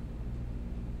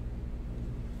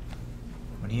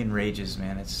 When he enrages,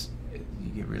 man,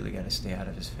 you really got to stay out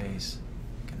of his face.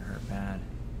 It can hurt bad.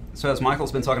 So as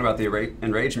Michael's been talking about the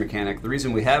enrage mechanic, the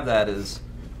reason we have that is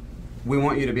we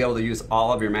want you to be able to use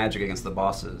all of your magic against the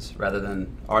bosses, rather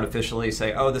than artificially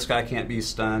say, oh, this guy can't be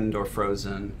stunned or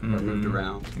frozen or moved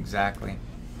around. Exactly.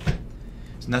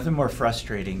 There's nothing more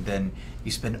frustrating than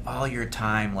you spend all your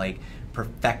time like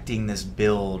perfecting this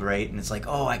build, right? And it's like,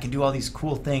 oh, I can do all these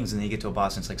cool things, and then you get to a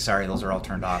boss and it's like, sorry, those are all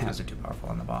turned off because they're too powerful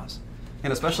on the boss.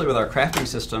 And especially with our crafting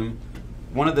system,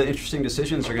 one of the interesting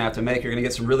decisions you're going to have to make, you're going to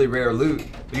get some really rare loot,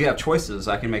 but you have choices.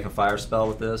 I can make a fire spell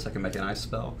with this, I can make an ice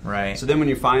spell. Right. So then when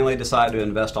you finally decide to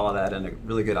invest all of that in a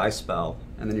really good ice spell,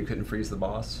 and then you couldn't freeze the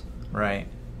boss. Right.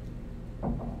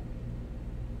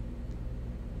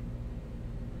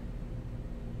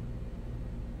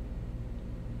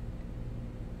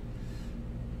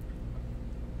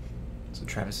 So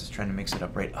Travis is trying to mix it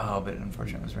up right. Oh, but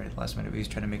unfortunately it was right at the last minute. But he's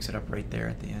trying to mix it up right there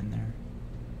at the end there.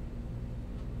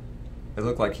 it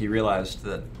looked like he realized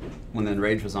that when the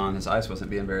enrage was on, his ice wasn't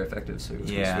being very effective, so he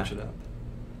was going to switch it up.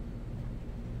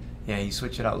 Yeah, he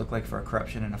switched it out, looked like for a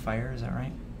corruption and a fire, is that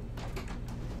right?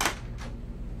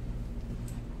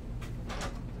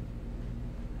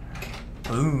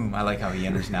 Boom! I like how he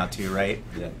enters now too, right?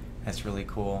 Yeah. That's really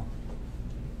cool.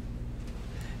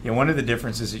 Yeah, one of the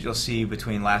differences that you'll see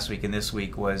between last week and this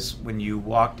week was when you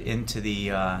walked into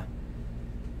the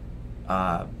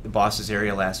boss's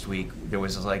area last week, there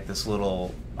was like this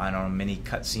little, I don't know, mini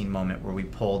cutscene moment where we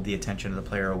pulled the attention of the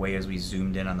player away as we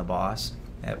zoomed in on the boss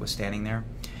that was standing there.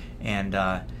 And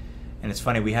it's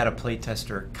funny, we had a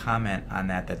playtester comment on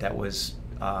that was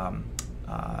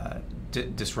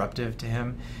disruptive to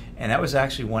him. And that was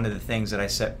actually one of the things that I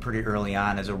set pretty early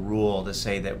on as a rule to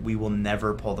say that we will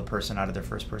never pull the person out of their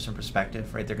first-person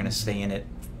perspective, right? They're going to stay in it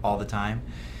all the time.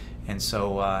 And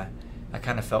so I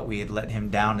kind of felt we had let him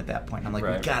down at that point. I'm like,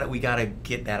 right. we got to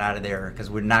get that out of there because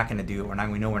we're not going to do it.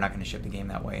 We know we're not going to ship the game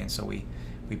that way. And so we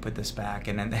put this back.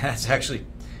 And then that's actually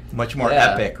much more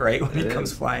epic, right? When he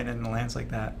comes flying in and lands like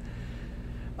that.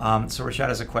 So Rashad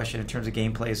has a question in terms of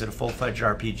gameplay. Is it a full-fledged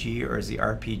RPG or is the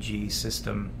RPG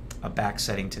system a back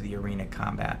setting to the arena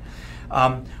combat?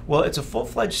 Well, it's a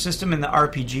full-fledged system in the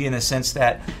RPG in the sense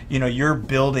that, you know, you're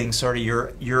building sort of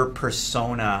your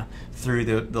persona through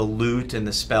the loot and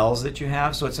the spells that you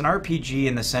have. So it's an RPG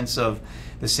in the sense of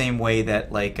the same way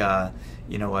that, like,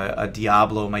 you know, a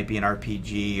Diablo might be an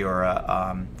RPG,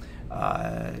 or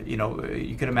you know,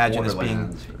 you could imagine this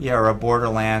being, or a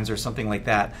Borderlands or something like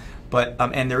that. But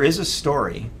and there is a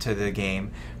story to the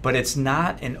game, but it's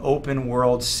not an open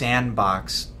world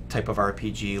sandbox type of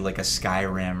RPG like a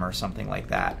Skyrim or something like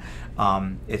that.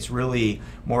 It's really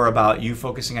more about you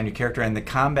focusing on your character and the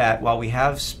combat. While we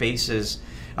have spaces,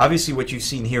 obviously what you've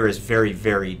seen here is very,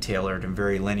 very tailored and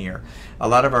very linear. A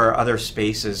lot of our other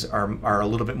spaces are a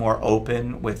little bit more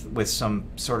open with some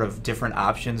sort of different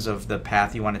options of the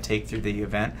path you want to take through the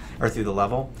event or through the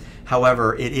level.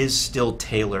 However, it is still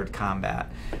tailored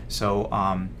combat. So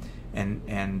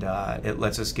it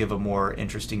lets us give a more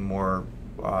interesting, more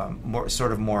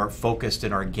focused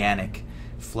and organic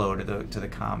flow to the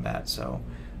combat. So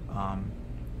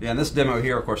yeah, and this demo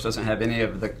here, of course, doesn't have any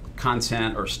of the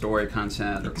content or story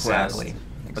content or quests,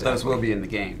 but those will be in the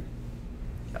game.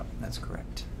 Yep, that's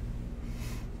correct.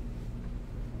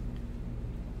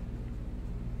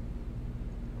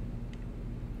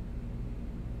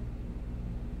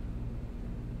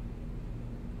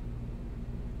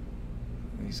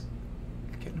 He's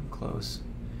getting him close.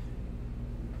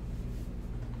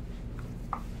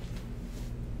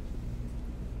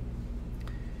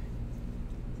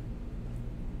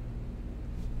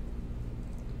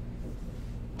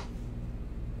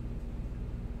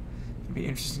 It'd be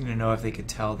interesting to know if they could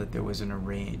tell that there was an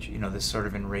enrage, you know, this sort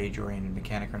of enrage-oriented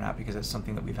mechanic or not, because that's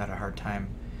something that we've had a hard time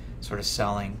sort of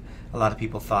selling. A lot of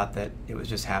people thought that it was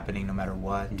just happening no matter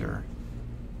what, or...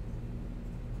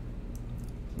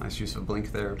 Nice use of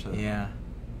blink there, too. Yeah.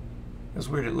 It was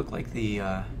weird. It looked like the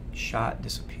shot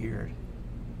disappeared.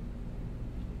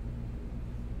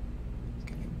 It's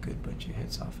getting a good bunch of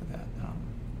hits off of that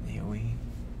AoE.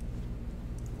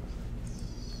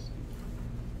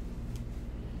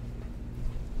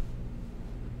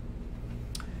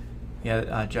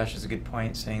 Yeah, Josh has a good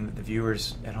point, saying that the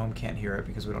viewers at home can't hear it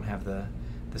because we don't have the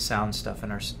sound stuff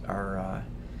in our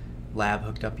lab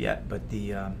hooked up yet, but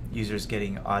the user's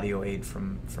getting audio aid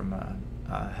from a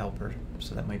helper,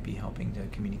 so that might be helping to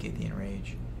communicate the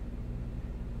enrage.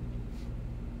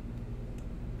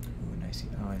 Ooh, nice.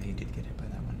 Oh, he did get hit by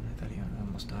that one. I thought he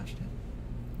almost dodged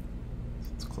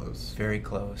it. It's close. Very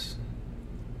close.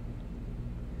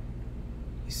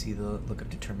 You see the look of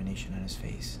determination on his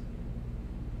face.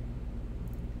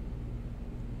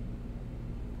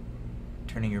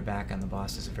 Turning your back on the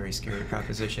boss is a very scary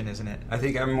proposition, isn't it? I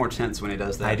think I'm more tense when he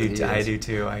does that. I do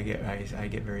too. I get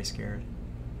very scared.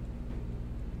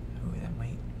 Oh, that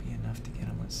might be enough to get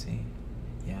him. Let's see.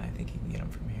 Yeah, I think he can get him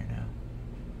from here now.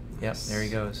 Nice. Yep, there he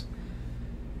goes.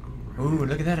 Right. Ooh,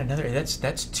 look at that!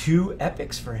 That's 2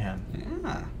 epics for him.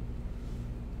 Yeah.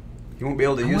 You won't be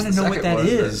able to use the second one. I want to know what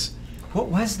that is. What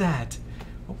was that?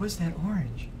 What was that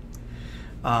orange?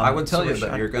 I would tell you,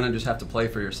 but you're going to just have to play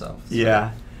for yourself. So.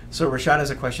 Yeah. So Rashad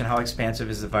has a question: how expansive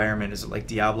is the environment? Is it like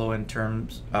Diablo in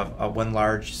terms of one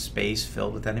large space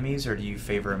filled with enemies, or do you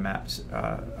favor a maps?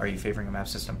 Are you favoring a map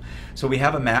system? So we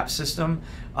have a map system,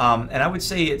 and I would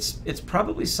say it's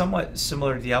probably somewhat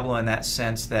similar to Diablo in that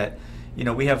sense that, you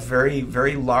know, we have very,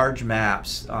 very large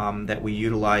maps that we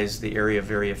utilize the area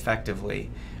very effectively.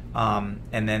 And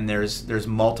then there's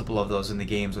multiple of those in the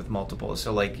games with multiple.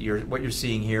 So like what you're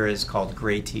seeing here is called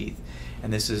Gray Teeth,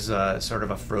 and this is sort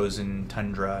of a frozen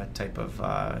tundra type of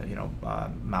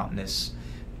mountainous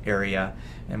area.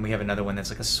 And we have another one that's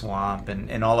like a swamp,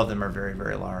 and all of them are very,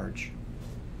 very large.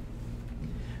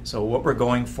 So what we're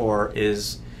going for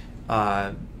is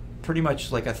pretty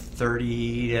much like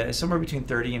somewhere between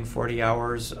 30 and 40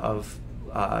 hours of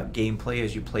gameplay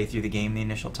as you play through the game the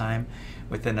initial time,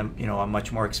 within a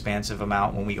much more expansive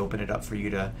amount when we open it up for you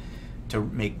to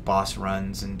make boss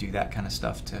runs and do that kind of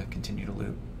stuff to continue to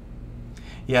loot.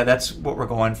 Yeah, that's what we're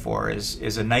going for,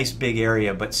 is a nice big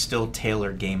area but still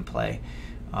tailored gameplay.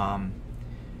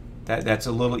 That's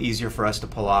a little easier for us to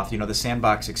pull off. The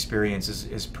sandbox experience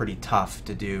is pretty tough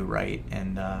to do, right?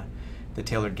 And the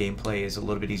tailored gameplay is a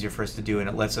little bit easier for us to do, and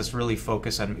it lets us really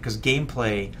focus on, because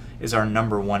gameplay is our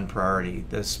 #1 priority.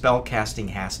 The spell casting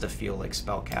has to feel like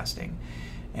spell casting,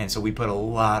 and so we put a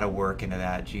lot of work into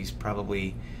that. Geez,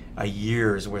 probably a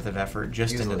year's worth of effort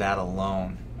just into that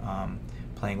alone,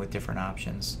 playing with different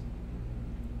options,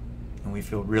 and we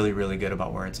feel really, really good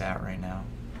about where it's at right now.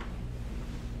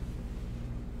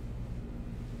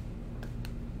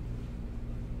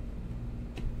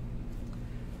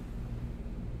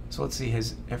 So let's see,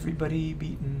 has everybody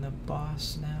beaten the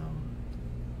boss now?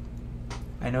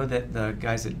 I know that the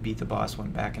guys that beat the boss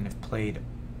went back and have played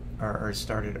or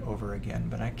started over again,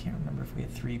 but I can't remember if we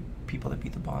had 3 people that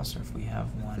beat the boss or if we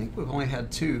have 1. I think we've only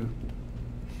had 2.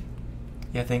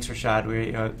 Yeah, thanks, Rashad.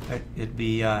 It'd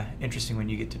be interesting when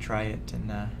you get to try it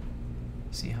and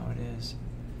see how it is.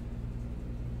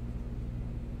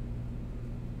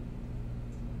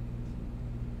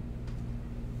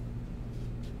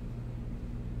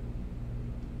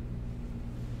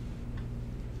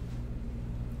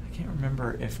 I can't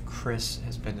remember if Chris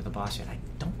has been to the boss yet. I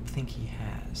don't think he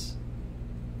has.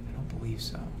 I don't believe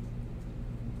so.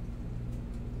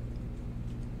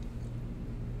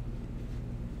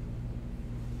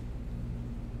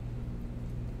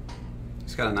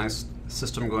 He's got a nice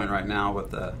system going right now with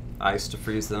the ice to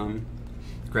freeze them,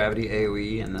 gravity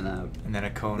AoE, and then a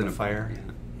cone of fire.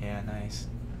 Yeah, nice.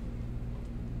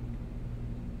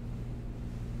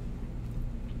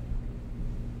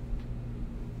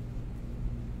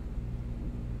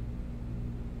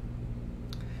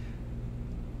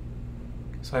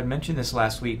 So I'd mentioned this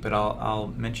last week, but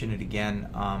I'll mention it again,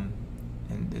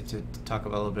 and to talk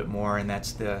about a little bit more, and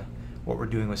that's what we're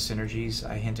doing with synergies.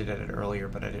 I hinted at it earlier,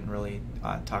 but I didn't really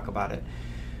talk about it.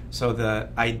 So the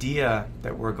idea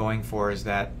that we're going for is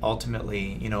that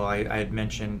ultimately, I had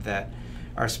mentioned that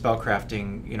our spell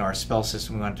crafting, our spell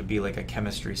system, we want it to be like a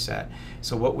chemistry set.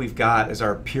 So what we've got is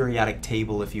our periodic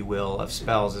table, if you will, of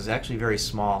spells is actually very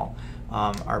small.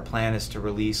 Our plan is to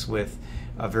release with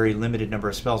a very limited number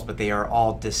of spells, but they are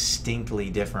all distinctly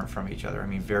different from each other. I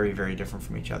mean, very, very different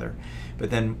from each other.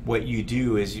 But then what you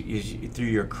do is through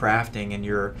your crafting and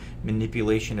your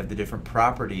manipulation of the different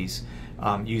properties,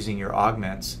 using your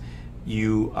augments,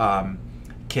 you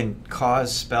can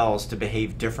cause spells to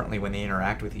behave differently when they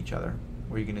interact with each other.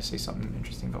 Were you going to say something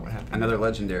interesting about what happened? Another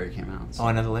legendary came out. So. Oh,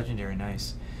 another legendary,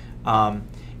 nice.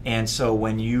 And so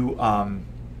when you're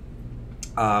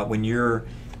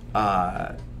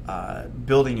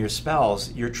building your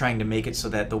spells, you're trying to make it so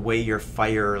that the way your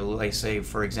fire, like say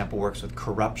for example, works with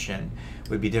corruption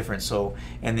would be different. So,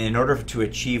 and in order to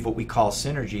achieve what we call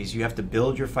synergies, you have to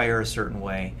build your fire a certain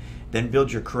way, then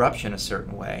build your corruption a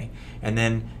certain way, and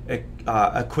then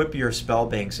equip your spell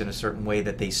banks in a certain way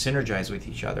that they synergize with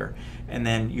each other. And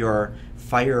then your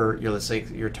fire, let's say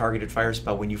your targeted fire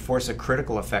spell, when you force a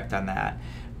critical effect on that,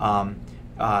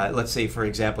 let's say, for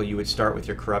example, you would start with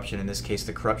your corruption. In this case,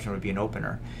 the corruption would be an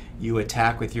opener. You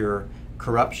attack with your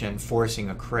corruption, forcing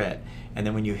a crit. And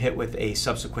then when you hit with a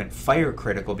subsequent fire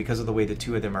critical, because of the way the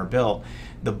 2 of them are built,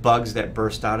 the bugs that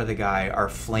burst out of the guy are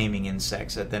flaming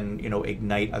insects that then,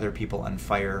 ignite other people on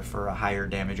fire for a higher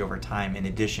damage over time, in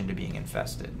addition to being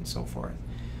infested and so forth.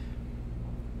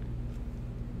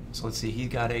 So let's see, he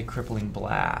got a crippling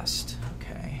blast.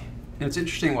 Okay. And it's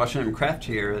interesting watching him craft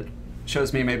here. It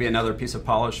shows me maybe another piece of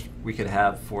polish we could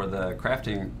have for the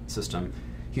crafting system.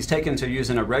 He's taken to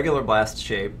using a regular blast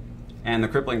shape and the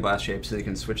crippling blast shape, so you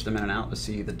can switch them in and out to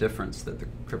see the difference that the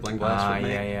crippling blast would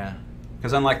make. Yeah.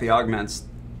 Because unlike the augments,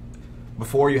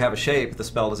 before you have a shape, the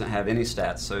spell doesn't have any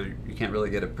stats, so you can't really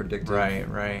get a predictive.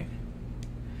 Right.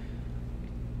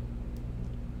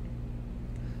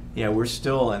 Yeah, we're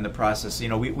still in the process. We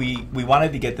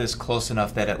wanted to get this close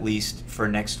enough that at least for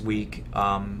next week,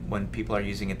 when people are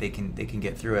using it, they can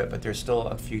get through it. But there's still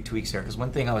a few tweaks there. Because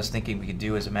one thing I was thinking we could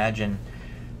do is imagine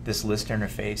this list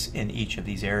interface in each of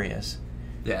these areas.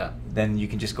 Yeah. then you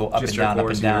can just go up Just and your down, up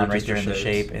cores and down here, right just there your in the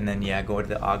shapes. shape, and then yeah, go to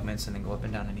the augments and then go up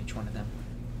and down on each one of them.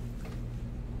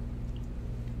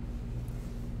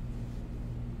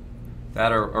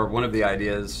 That or one of the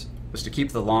ideas was to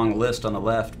keep the long list on the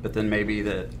left, but then maybe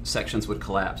the sections would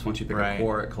collapse. Once you pick Right. a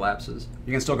core, it collapses.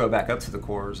 You can still go back up to the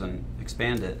cores and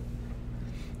expand it.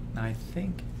 Now I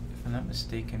think, if I'm not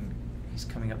mistaken, he's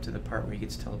coming up to the part where he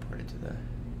gets teleported to the...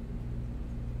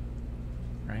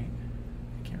 Right?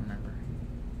 I can't remember.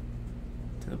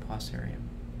 To the boss area.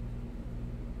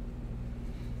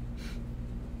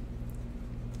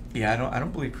 Yeah, I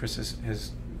don't believe Chris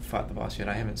has fought the boss yet.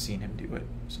 I haven't seen him do it.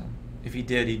 So if he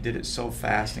did it so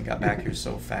fast and got back here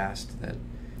so fast that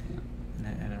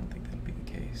I don't think that'll be the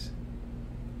case.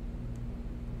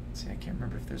 Let's see, I can't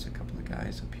remember if there's a couple of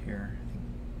guys up here. I think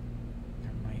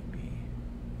there might be.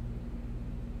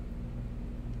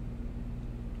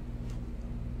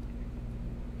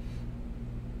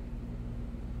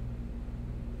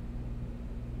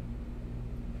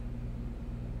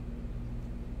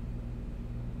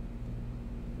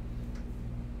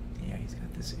 Yeah, he's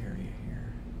got this area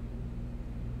here.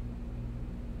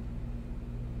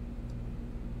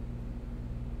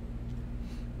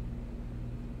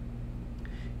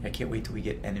 I can't wait till we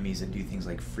get enemies that do things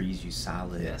like freeze you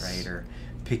solid, Yes. right? Or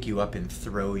pick you up and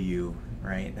throw you,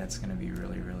 right? That's going to be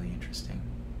really, really interesting.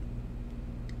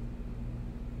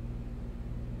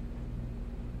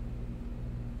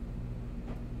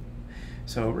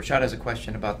 So Rashad has a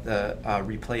question about the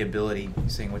replayability.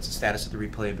 He's saying, what's the status of the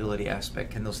replayability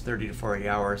aspect? Can those 30 to 40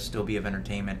 hours still be of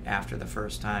entertainment after the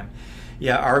first time?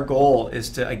 Yeah, our goal is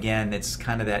to, again, it's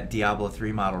kind of that Diablo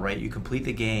 3 model, right? You complete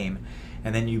the game,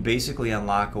 and then you basically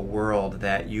unlock a world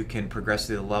that you can progress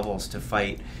through the levels to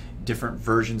fight different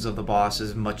versions of the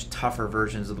bosses, much tougher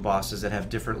versions of the bosses that have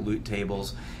different loot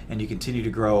tables, and you continue to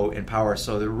grow in power.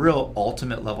 So the real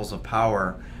ultimate levels of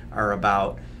power are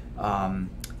about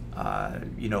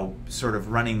you know, sort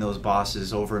of running those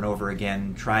bosses over and over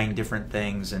again, trying different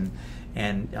things, and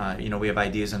you know, we have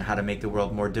ideas on how to make the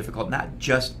world more difficult, not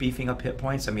just beefing up hit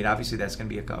points. I mean, obviously that's going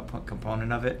to be a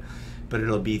component of it, but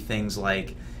it'll be things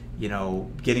like, you know,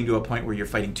 getting to a point where you're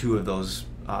fighting two of those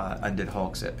undead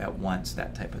hulks at once,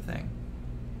 that type of thing.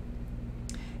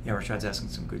 Yeah, Rashad's asking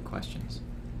some good questions.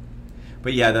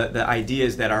 But yeah, the idea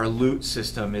is that our loot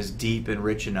system is deep and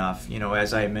rich enough. You know,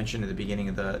 as I mentioned at the beginning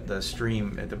of the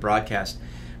stream, at the broadcast,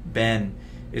 Ben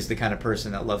is the kind of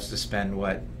person that loves to spend,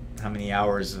 how many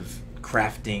hours of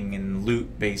crafting and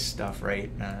loot-based stuff, right?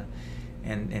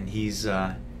 And he's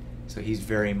so he's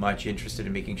very much interested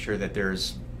in making sure that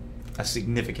there's a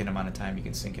significant amount of time you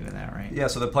can sink into that, right? Yeah,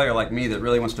 so the player like me that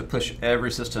really wants to push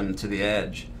every system to the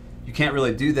edge, you can't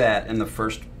really do that in the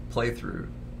first playthrough.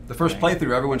 The first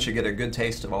playthrough, everyone should get a good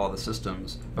taste of all the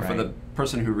systems. But for the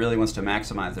person who really wants to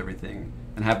maximize everything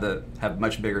and have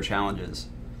much bigger challenges,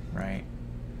 right,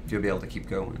 you'll be able to keep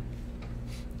going.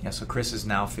 Yeah, so Chris is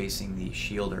now facing the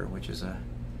Shielder, which is a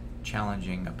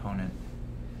challenging opponent.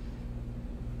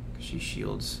 She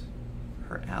shields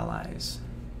her allies.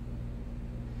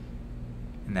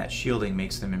 And that shielding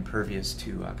makes them impervious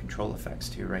to control effects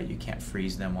too, right? You can't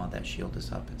freeze them while that shield is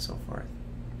up and so forth.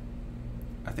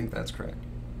 I think that's correct.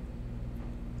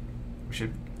 We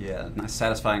should, yeah, nice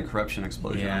satisfying corruption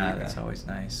explosion. Yeah, that's always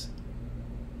nice.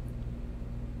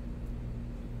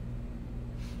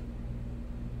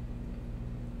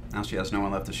 Now she has no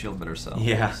one left to shield but herself.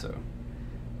 Yeah. So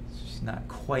she's not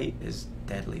quite as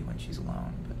deadly when she's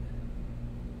alone, but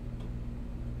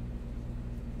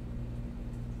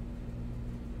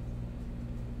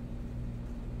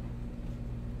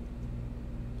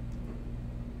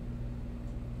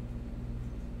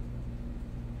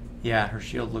yeah, her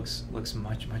shield looks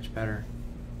much better.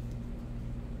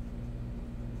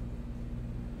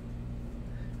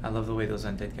 I love the way those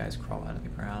undead guys crawl out of the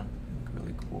ground. They look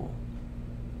really cool.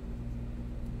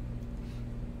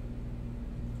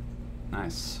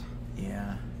 nice.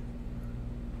 Yeah.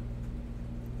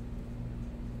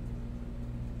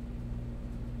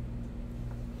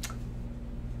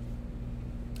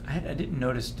 I didn't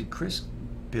notice. Did Chris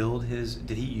build his?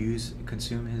 Did he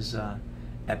consume his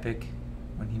epic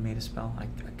when he made a spell?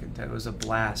 That was a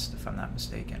blast, if I'm not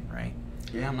mistaken, right?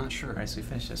 Yeah, I'm not sure. All right, so he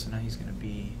finished this, so now he's going to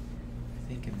be, I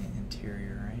think, in the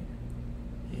interior, right?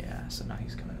 Yeah, so now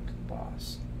he's coming up to the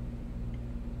boss.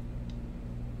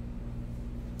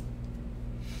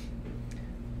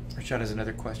 Richard has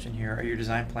another question here. Are your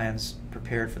design plans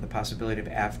prepared for the possibility of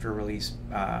after-release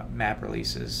map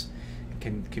releases?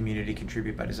 Can community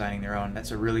contribute by designing their own? That's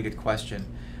a really good question.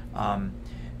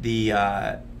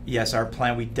 Yes, our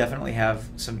plan, we definitely have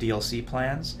some DLC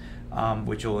plans,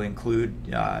 which will include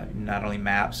not only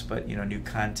maps, but new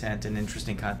content and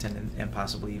interesting content, and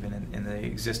possibly even in the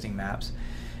existing maps.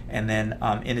 And then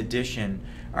in addition,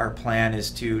 our plan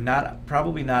is to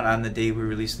probably not on the day we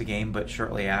release the game, but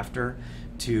shortly after,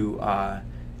 to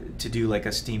do like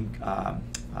a Steam,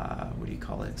 what do you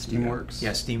call it? Steamworks.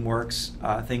 Yeah, Steamworks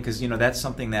thing, because that's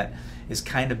something that is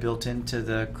kind of built into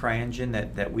the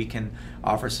CryEngine, that we can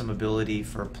offer some ability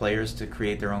for players to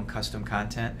create their own custom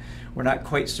content. We're not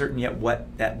quite certain yet what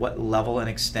level and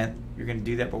extent you're going to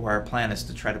do that, but our plan is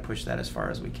to try to push that as far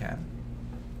as we can.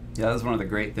 Yeah, that's one of the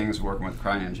great things working with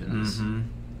CryEngine is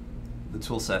the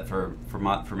tool set for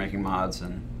making mods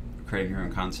and creating your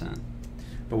own content.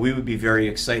 But we would be very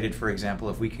excited, for example,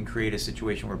 if we can create a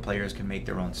situation where players can make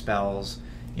their own spells,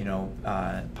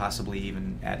 possibly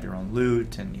even add their own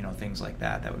loot and things like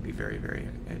that. That would be very, very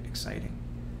exciting.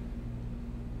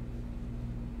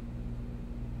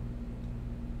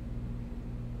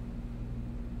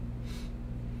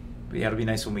 But yeah, it'll be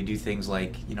nice when we do things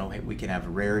like, we can have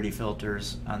rarity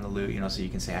filters on the loot, so you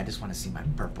can say, I just want to see my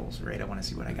purples, right? I want to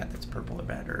see what I got that's purple or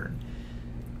better.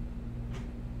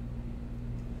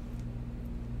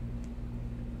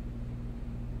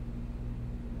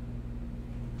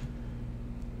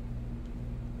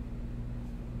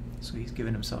 So he's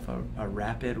given himself a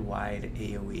rapid wide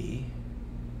AoE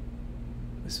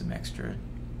with some extra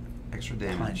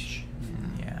damage. Punch.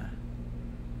 Yeah.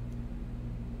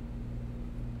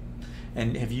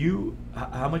 And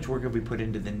how much work have we put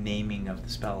into the naming of the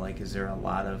spell? Like, is there a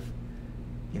lot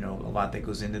that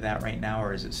goes into that right now,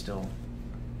 or is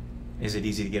it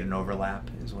easy to get an overlap,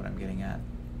 is what I'm getting at?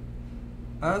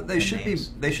 They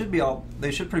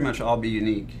should pretty much all be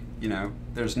unique.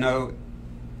 There's no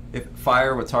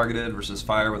fire with targeted versus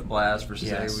fire with blast versus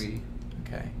AoE.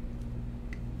 Okay.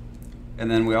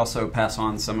 And then we also pass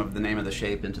on some of the name of the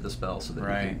shape into the spell so that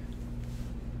you can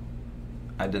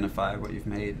identify what you've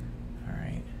made. All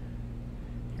right.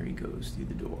 Here he goes through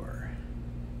the door.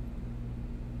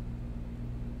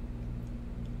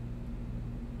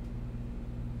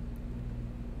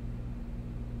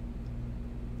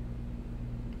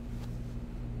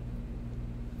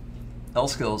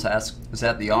 L-Skills asks, is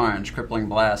that the orange, Crippling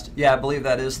Blast? Yeah, I believe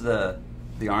that is the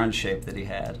orange shape that he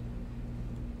had.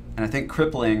 And I think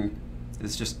Crippling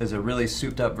is a really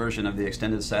souped up version of the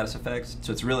extended status effects,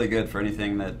 so it's really good for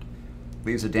anything that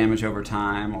leaves a damage over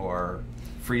time or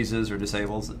freezes or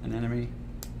disables an enemy.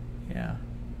 Yeah.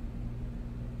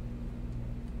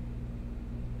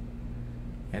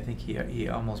 I think he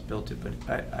almost built it, but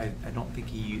I don't think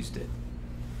he used it.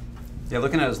 Yeah,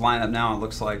 looking at his lineup now, it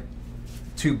looks like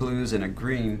 2 blues and a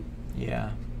green.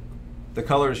 Yeah. The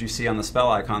colors you see on the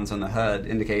spell icons on the HUD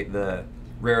indicate the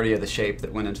rarity of the shape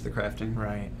that went into the crafting.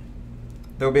 Right.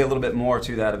 There will be a little bit more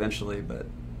to that eventually, but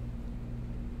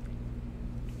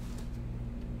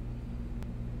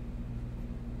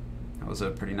that was a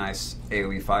pretty nice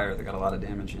AoE fire that got a lot of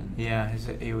damage in. Yeah, his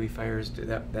AoE fires do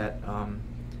that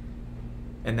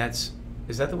and is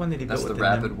that the one that he built with the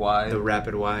rapid wide? The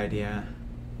rapid wide, yeah.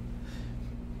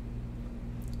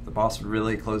 The boss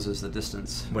really closes the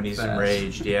distance when he's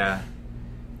enraged. Yeah,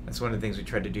 that's one of the things we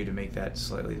tried to do to make that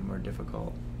slightly more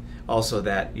difficult. Also,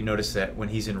 that you notice that when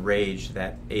he's enraged,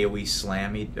 that AoE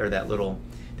slam, or that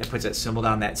puts that symbol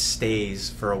down, that stays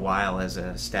for a while as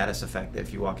a status effect. That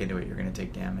if you walk into it, you're going to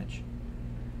take damage.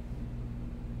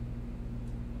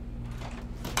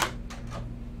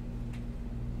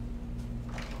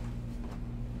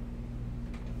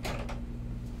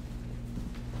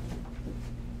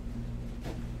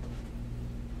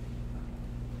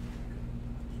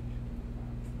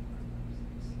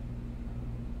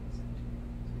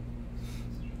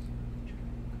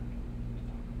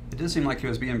 It did seem like he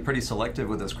was being pretty selective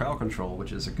with his crowd control,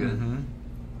 which is a good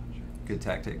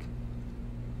tactic.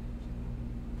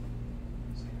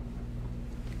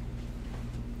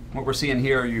 What we're seeing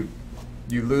here, you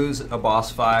lose a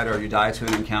boss fight or you die to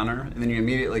an encounter, and then you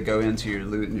immediately go into your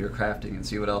loot and your crafting and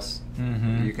see what else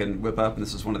you can whip up. And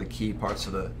this is one of the key parts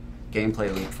of the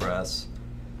gameplay loop for us.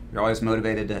 You're always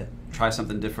motivated to try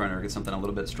something different or get something a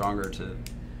little bit stronger to.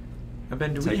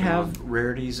 Ben, do we have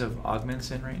rarities of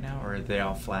augments in right now, or are they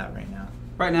all flat right now?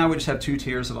 Right now we just have 2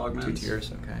 tiers of augments. 2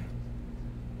 tiers, okay.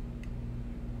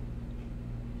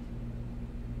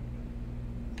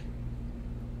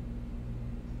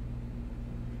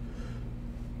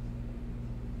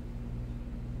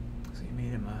 So you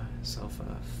made himself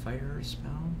a fire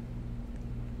spell?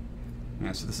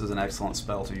 Yeah, so this is an excellent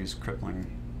spell to use crippling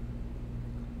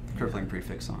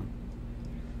prefix on.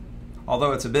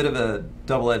 Although it's a bit of a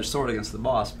double-edged sword against the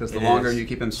boss, because the longer you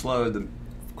keep him slowed, the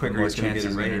quicker he's going to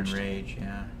get enraged.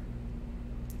 Yeah.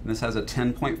 And this has a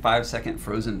 10.5 second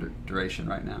frozen duration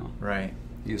right now. Right.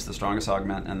 Use the strongest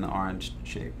augment and the orange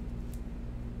shape.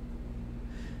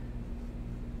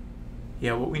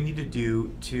 Yeah, what we need to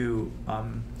do to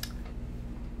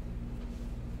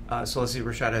so let's see,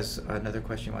 Rashad has another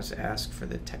question he wants to ask for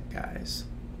the tech guys.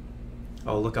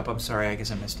 Oh, look up, I'm sorry, I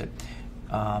guess I missed it.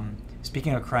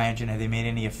 Speaking of CryEngine, have they made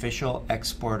any official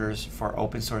exporters for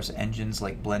open source engines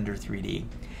like Blender 3D?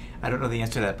 I don't know the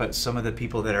answer to that, but some of the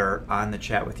people that are on the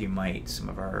chat with you might, some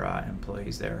of our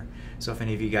employees there. So if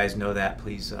any of you guys know that,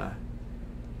 please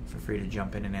feel free to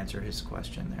jump in and answer his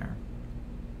question there.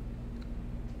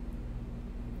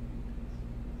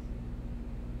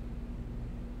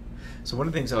 So one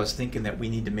of the things I was thinking that we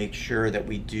need to make sure that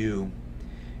we do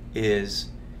is,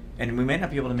 and we might not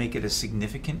be able to make it a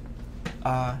significant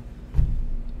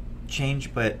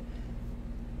change, but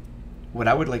what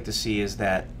I would like to see is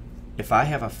that if I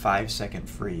have a 5-second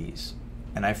freeze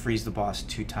and I freeze the boss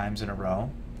 2 times in a row,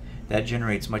 that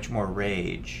generates much more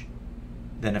rage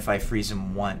than if I freeze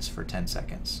him once for 10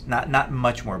 seconds. Not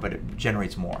much more, but it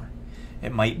generates more.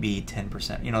 It might be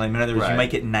 10%. You know, in other words, right. You might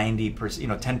get 90%,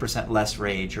 10% less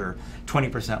rage or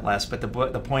 20% less. But the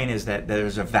point is that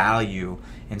there's a value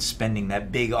in spending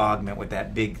that big augment with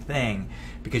that big thing,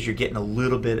 because you're getting a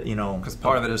little bit, Because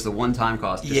part of it is the one-time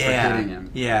cost just for hitting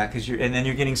him. Yeah, and then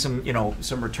you're getting some,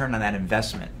 some return on that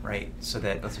investment, right? So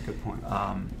that's a good point.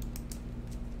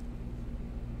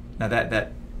 Now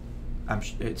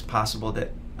it's possible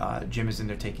that Jim is in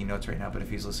there taking notes right now, but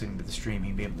if he's might to the stream,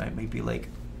 he might be like,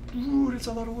 ooh, that's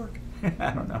a lot of work.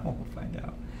 I don't know. We'll find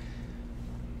out.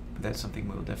 But that's something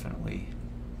we'll definitely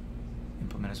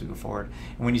implement as we go forward.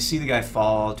 And when you see the guy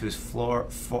fall to his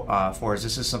fours,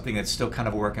 this is something that's still kind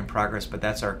of a work in progress, but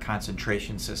that's our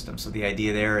concentration system. So the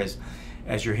idea there is,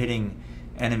 as you're hitting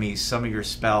enemies, some of your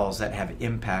spells that have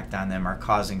impact on them are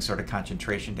causing sort of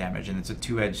concentration damage, and it's a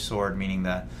two-edged sword, meaning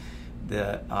the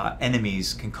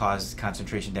enemies can cause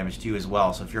concentration damage to you as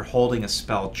well. So if you're holding a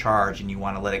spell charge and you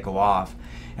want to let it go off,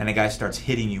 and a guy starts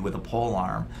hitting you with a pole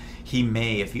arm, he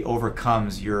may, if he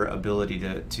overcomes your ability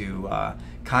to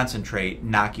concentrate,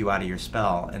 knock you out of your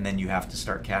spell, and then you have to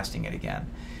start casting it again.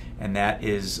 And that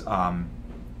is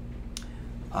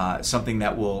something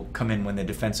that will come in when the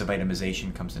defensive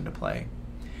itemization comes into play.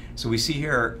 So we see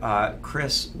here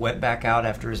Chris went back out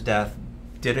after his death,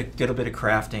 did a bit of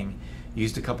crafting,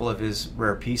 used a couple of his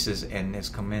rare pieces, and has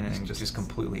come in and just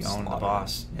completely owned the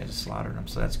boss. Yeah, just slaughtered him.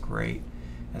 So that's great.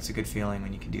 That's a good feeling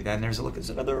when you can do that. And there's a look, it's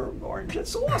another orange.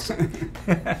 That's so awesome.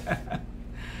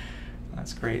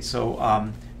 That's great.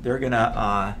 So they're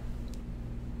gonna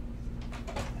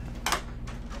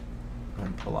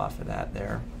pull off of that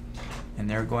there, and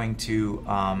they're going to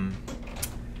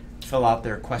fill out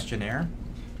their questionnaire,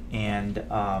 and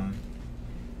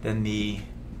then the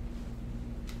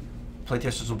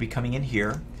playtesters will be coming in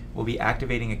here. We'll be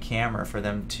activating a camera for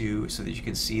them so that you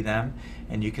can see them,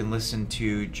 and you can listen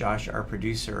to Josh, our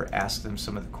producer, ask them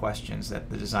some of the questions that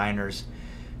the designers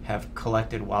have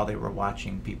collected while they were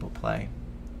watching people play.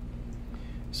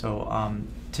 So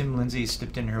Tim Lindsay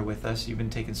stepped in here with us. You've been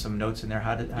taking some notes in there.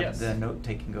 How did the note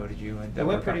taking go? Did you? It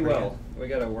went pretty well. We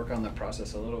got to work on the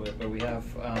process a little bit, but we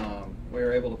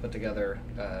were able to put together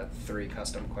 3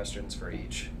 custom questions for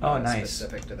each. Oh, nice.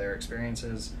 Specific to their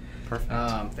experiences.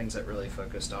 Perfect. Things that really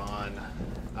focused on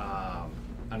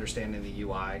understanding the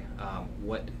UI.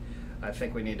 What I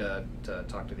think we need to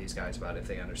talk to these guys about if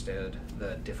they understood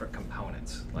the different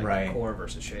components, like core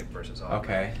versus shape versus augment.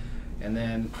 Okay. And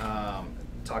then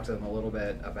talk to them a little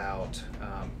bit about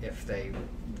if they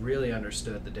really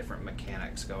understood the different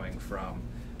mechanics going from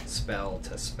spell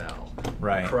to spell.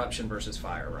 Right. Corruption versus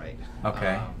fire, right?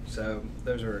 Okay. So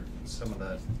those are some of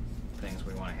the things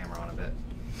we want to hammer on a bit.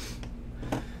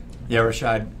 Yeah,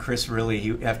 Rashad, Chris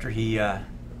really, after he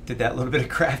did that little bit of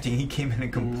crafting, he came in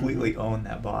and completely owned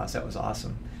that boss. That was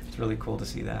awesome. It's really cool to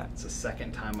see that. It's the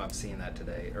second time I've seen that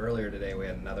today. Earlier today, we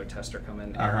had another tester come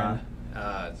in, Aaron,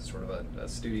 sort of a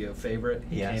studio favorite.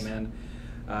 He came in,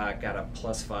 got a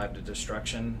 +5 to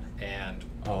destruction, and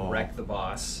wrecked the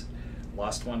boss,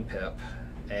 lost 1 pip,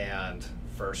 and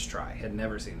first try. Had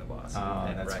never seen the boss,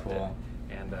 and that's wrecked cool.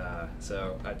 it. And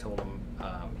so I told him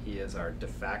he is our de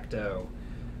facto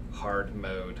hard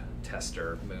mode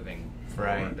tester moving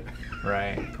forward.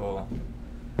 Right, cool.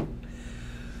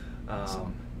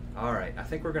 Awesome. All right, I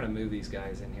think we're going to move these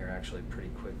guys in here actually pretty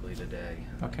quickly today.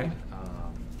 Okay.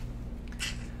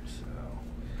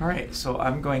 All right, so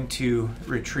I'm going to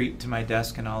retreat to my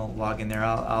desk and I'll log in there.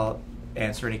 I'll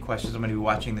answer any questions. I'm going to be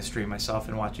watching the stream myself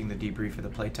and watching the debrief of the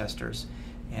playtesters.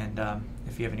 And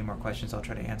if you have any more questions, I'll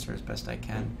try to answer as best I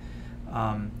can.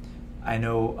 I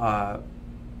know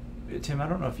Tim, I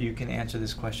don't know if you can answer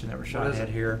this question that Rashad had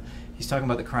here. He's talking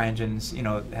about the CryEngines. You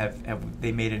know, have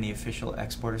they made any official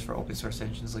exporters for open source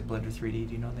engines like Blender 3D?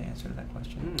 Do you know the answer to that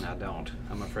question? I don't.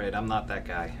 I'm afraid I'm not that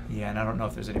guy. Yeah, and I don't know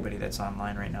if there's anybody that's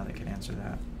online right now that can answer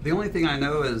that. The only thing I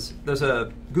know is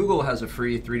Google has a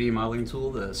free 3D modeling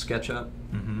tool, the SketchUp.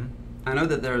 Mm-hmm. I know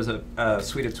that there's a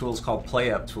suite of tools called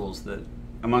PlayUp tools that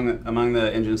among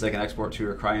the engines they can export to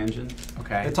are CryEngine.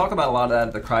 Okay. They talk about a lot of that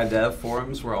at the CryDev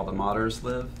forums where all the modders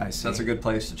live. I see. That's a good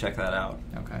place to check that out.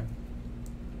 Okay.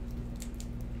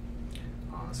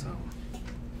 Awesome.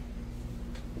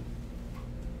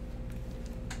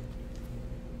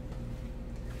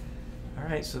 All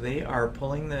right, so they are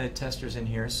pulling the testers in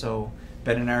here. So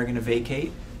Ben and I are going to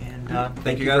vacate, and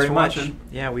thank you guys very for much. watching.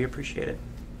 Yeah, we appreciate it.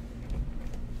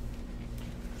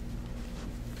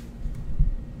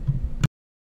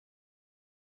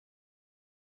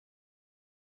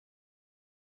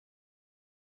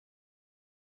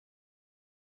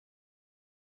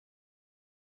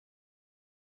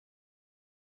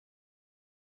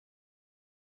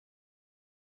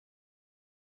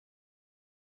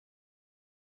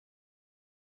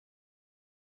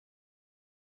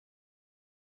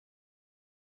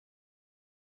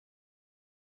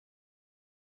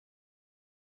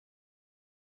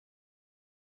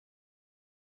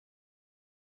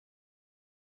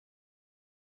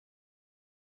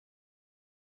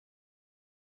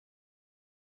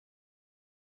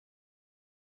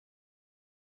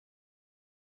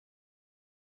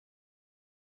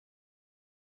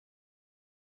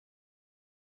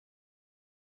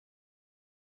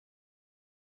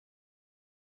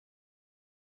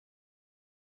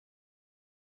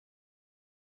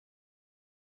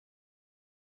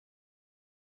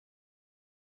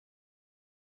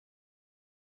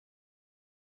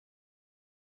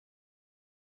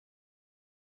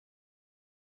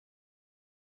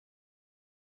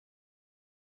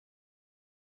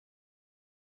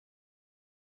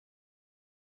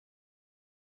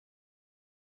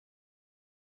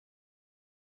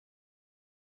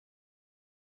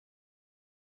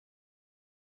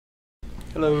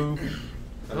 Hello.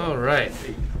 All right.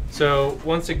 So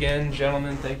once again,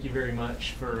 gentlemen, thank you very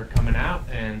much for coming out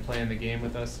and playing the game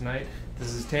with us tonight.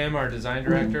 This is Tim, our design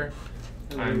director.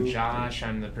 Hello. I'm Josh.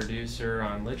 I'm the producer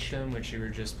on Lichdom, which you were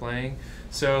just playing.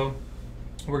 So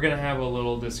we're going to have a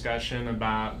little discussion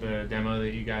about the demo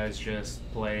that you guys just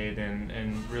played,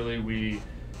 and really we,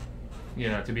 you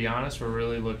know, to be honest, we're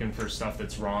really looking for stuff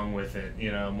that's wrong with it,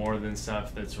 you know, more than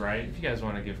stuff that's right. If you guys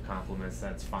want to give compliments,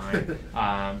 that's fine.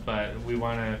 But we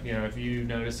want to, you know, if you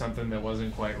notice something that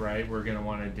wasn't quite right, we're going to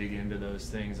want to dig into those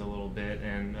things a little bit.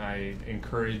 And I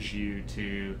encourage you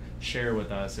to share with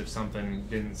us if something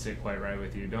didn't sit quite right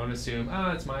with you. Don't assume,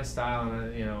 oh, it's my style,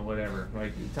 and you know, whatever.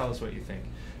 Like, tell us what you think.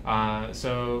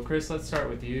 So, Chris, let's start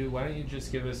with you. Why don't you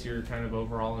just give us your kind of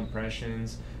overall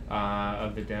impressions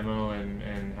of the demo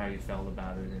and how you felt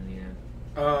about it in the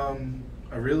end?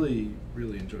 I really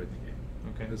enjoyed the game.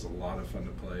 Okay. It was a lot of fun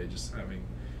to play. Just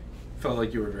felt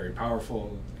like you were very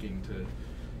powerful, getting to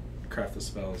craft the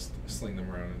spells, sling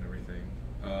them around and everything.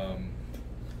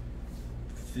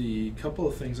 The couple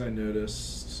of things I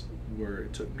noticed were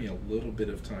it took me a little bit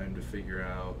of time to figure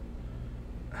out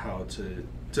how to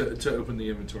open the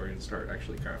inventory and start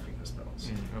actually crafting the spells.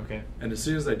 Okay. And as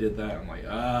soon as I did that, I'm like,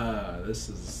 this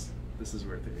is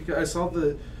where I saw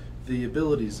the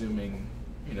ability zooming,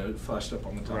 you know, it flashed up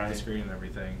on the top of the screen and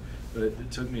everything, but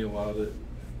it took me a while to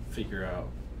figure out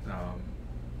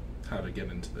how to get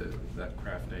into that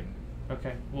crafting.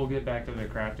 Okay, we'll get back to the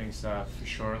crafting stuff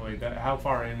shortly. How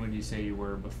far in would you say you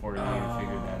were before you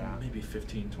figured that out? Maybe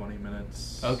 15-20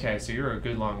 minutes. Okay, so you're a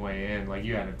good long way in. Like,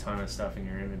 you had a ton of stuff in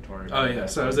your inventory. Oh yeah,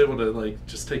 so I was able to like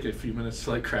just take a few minutes to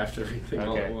like craft everything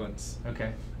all at once.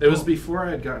 Okay. It was before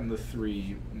I had gotten the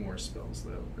 3 more spells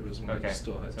though. It was when I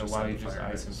still had so while you just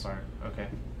ice and fire. Okay,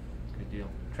 good deal.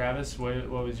 Travis, what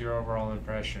was your overall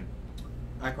impression?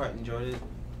 I quite enjoyed it.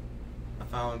 I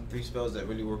found 3 spells that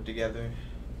really work together.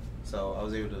 So I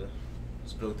was able to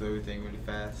spill through everything really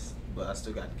fast, but I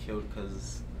still got killed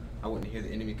because I wouldn't hear the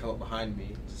enemy come up behind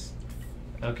me.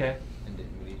 Okay. And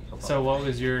didn't really help out. So what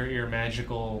was your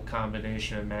magical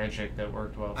combination of magic that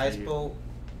worked well for you? Ice Bolt,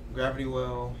 Gravity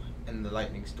Well, and the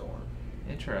Lightning Storm.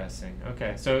 Interesting.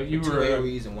 Okay, so you were 2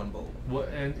 AoEs and 1 bolt.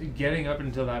 And getting up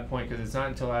until that point, because it's not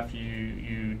until after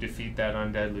you defeat that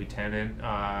undead lieutenant,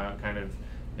 kind of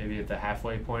maybe at the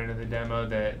halfway point of the demo,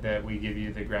 that we give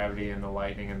you the gravity and the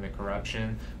lightning and the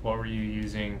corruption. What were you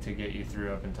using to get you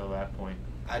through up until that point?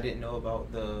 I didn't know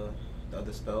about the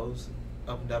other spells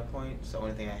up to that point, so the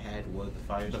only thing I had was the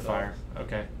fire spells. The fire,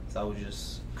 okay. So I was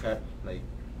just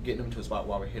getting them to a spot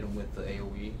while we hit them with the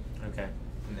AoE. Okay.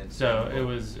 And then So it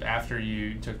was after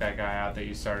you took that guy out that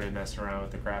you started messing around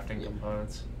with the crafting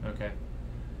components? Okay.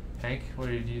 Hank, what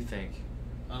did you think?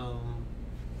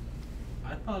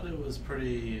 I thought it was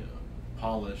pretty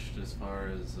polished as far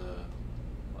as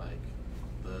like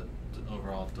the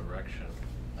overall direction.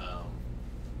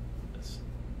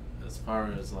 As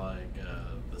far as like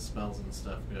the spells and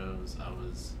stuff goes, I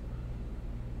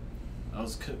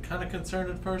was kind of concerned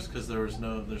at first because there's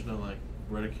no like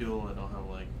reticule. I don't have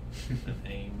like an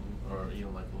aim or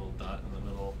even like a little dot in the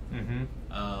middle.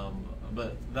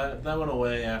 But that went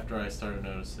away after I started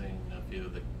noticing a few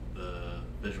of the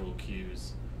visual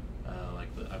cues, like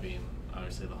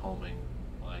obviously the homing.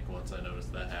 Like once I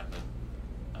noticed that happen,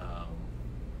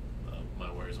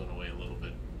 my worries went away a little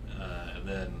bit, and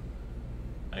then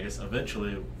I guess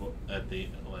eventually at the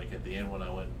end when I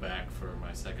went back for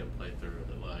my second playthrough,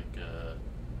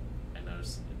 I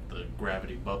noticed the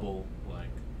gravity bubble, like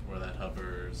where that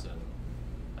hovers, and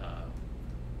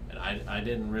I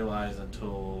didn't realize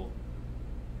until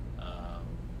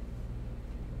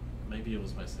maybe it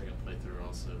was my second playthrough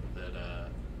also that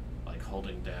like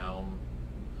holding down,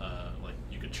 like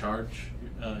you could charge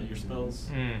your spells.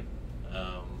 And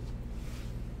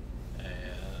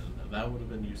that would have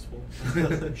been useful.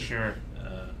 Sure.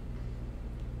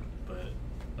 But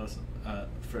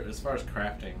as far as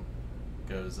crafting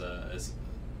goes,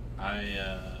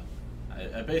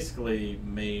 I basically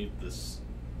made the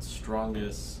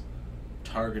strongest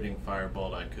targeting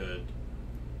firebolt I could,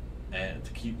 and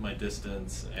to keep my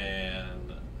distance,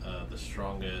 and the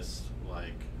strongest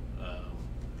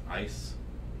ice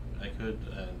I could,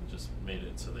 and just made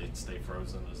it so they'd stay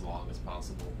frozen as long as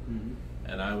possible.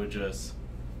 And I would just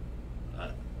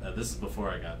this is before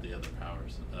I got the other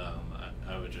powers.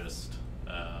 I would just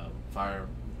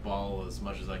fireball as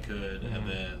much as I could, and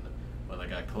then when I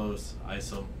got close, ice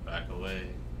them, back away,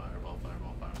 fireball,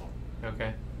 fireball, fireball.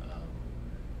 Okay.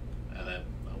 And that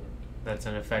worked. That's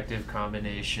an effective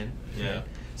combination. Yeah.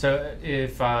 So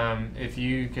if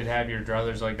you could have your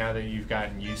druthers, like now that you've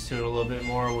gotten used to it a little bit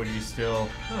more, would you still?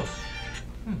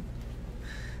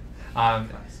 Yeah.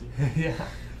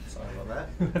 Sorry about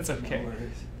that. That's okay. No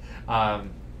worries.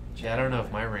 Yeah, I don't know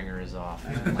if my ringer is off.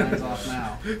 Mine's off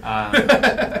now.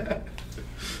 I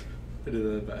did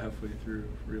that about halfway through,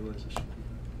 realized I should do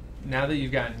Now that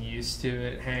you've gotten used to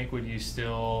it, Hank, would you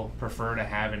still prefer to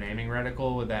have an aiming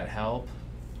reticle? Would that help?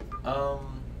 I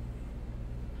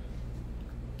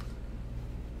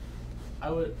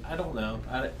don't know.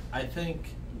 I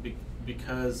think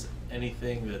because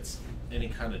anything that's any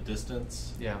kind of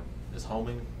distance is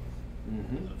homing,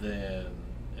 then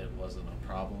it wasn't a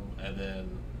problem. And then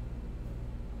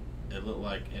it looked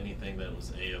like anything that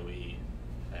was AoE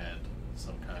had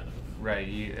some kind of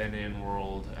an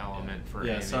in-world element for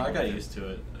yeah. aiming. So I got used to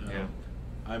it. Yeah.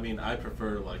 I mean, I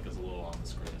prefer like as little on the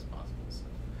screen as possible. So.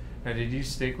 Now, did you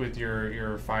stick with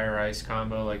your fire ice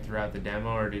combo like throughout the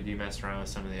demo, or did you mess around with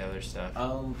some of the other stuff?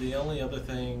 The only other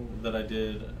thing that I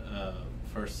did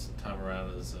first time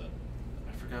around is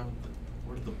I forgot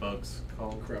what are the bugs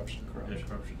called? Corruption. Yeah,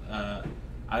 corruption.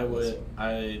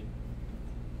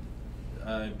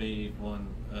 I made one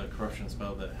corruption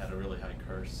spell that had a really high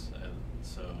curse, and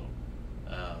so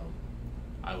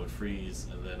I would freeze,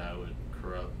 and then I would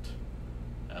corrupt,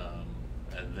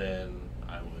 and then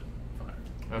I would fire.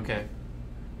 Okay.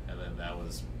 And then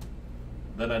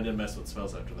then I didn't mess with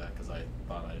spells after that because I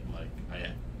thought I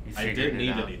didn't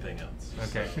need anything else.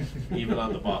 Okay. So, even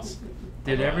on the boss.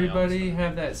 Did everybody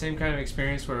have that same kind of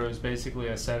experience where it was basically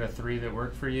a set of 3 that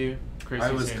worked for you? Chris,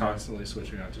 I was constantly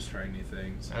switching out, just trying new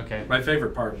things. Okay. My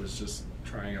favorite part was just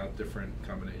trying out different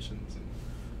combinations and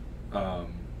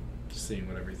just seeing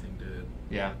what everything did.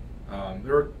 Yeah.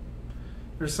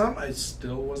 There's some I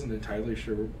still wasn't entirely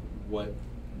sure what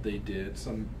they did.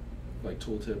 Some like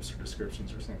tooltips or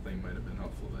descriptions or something might have been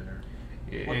helpful there.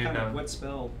 What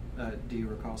spell do you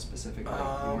recall specifically?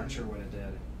 You weren't sure what it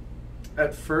did.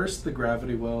 At first, the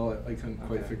gravity well, I couldn't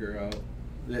quite Okay. figure out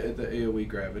the AoE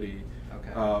gravity.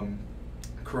 Okay.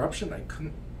 Corruption, I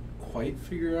couldn't quite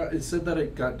figure out. It said that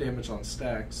it got damage on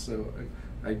stacks, so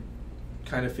I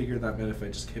kind of figured that meant if I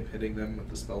just kept hitting them with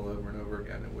the spell over and over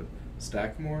again, it would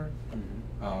stack more.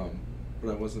 But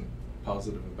I wasn't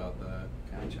positive about that.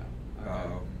 Gotcha.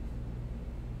 Okay.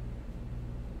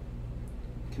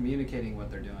 Communicating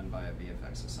what they're doing via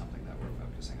VFX is something that we're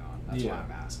focusing on. That's why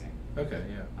I'm asking. Okay,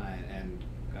 yeah. And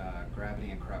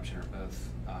gravity and corruption are both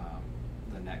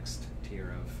the next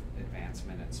tier of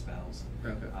advancement in spells.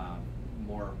 Okay.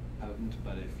 More potent,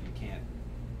 but if you can't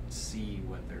see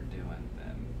what they're doing,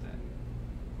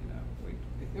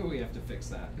 then we have to fix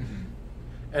that.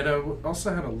 And I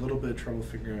also had a little bit of trouble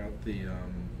figuring out the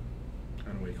I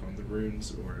don't know what you call them, the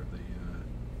runes or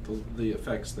the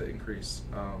effects that increase.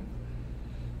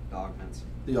 The augments.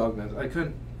 The augments. I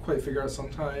couldn't quite figure out.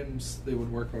 Sometimes they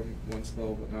would work on one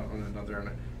spell, but not on another, and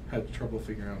I had trouble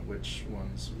figuring out which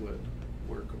ones would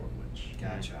work on which.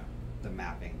 Gotcha. The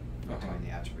mapping between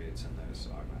the attributes and those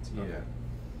augments. Yeah.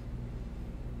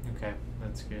 Okay,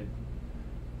 that's good.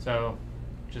 So,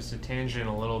 just a tangent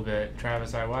a little bit.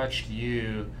 Travis, I watched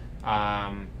you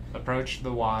approach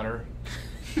the water,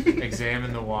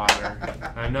 examine the water.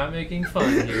 I'm not making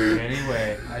fun here in any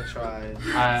way. I tried.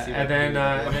 And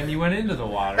then you went into the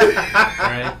water,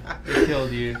 right? It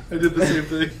killed you. I did the same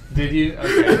thing. Did you?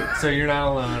 Okay, so you're not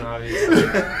alone,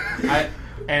 obviously.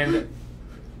 And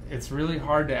it's really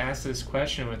hard to ask this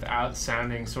question without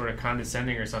sounding sort of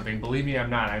condescending or something. Believe me, I'm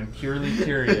not. I'm purely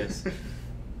curious.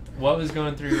 What was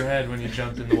going through your head when you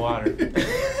jumped in the water?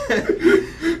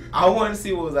 I wanted to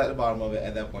see what was at the bottom of it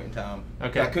at that point in time.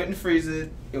 Okay. I couldn't freeze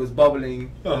it. It was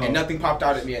bubbling, Uh-huh. and nothing popped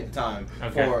out at me at the time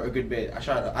Okay. for a good bit. I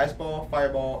shot an ice ball,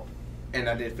 fireball, and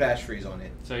I did flash freeze on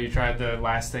it. So you tried the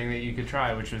last thing that you could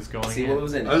try, which was going See in. what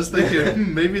was in it. I was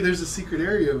thinking maybe there's a secret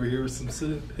area over here with some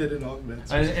hidden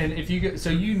augments. And if you so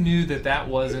you knew that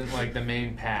wasn't like the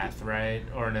main path, right?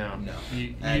 Or no? No,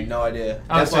 You, I had no idea.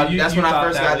 Oh, That's so why. you That's when I thought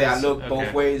first that got there. I was- looked both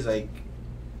okay. ways. Like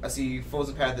I see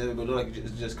frozen path that would look like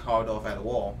it's just carved off at a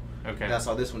wall. Okay. And I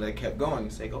saw this one that kept going.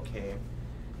 It's like okay,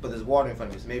 but there's water in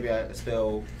front of me. So maybe I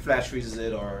spell flash freezes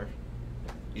it, or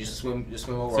you just swim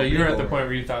over. So or you're leap at the over. point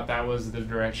where you thought that was the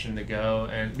direction to go,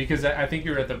 and because I think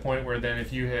you were at the point where then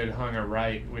if you had hung a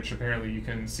right, which apparently you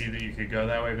couldn't see that you could go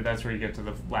that way, but that's where you get to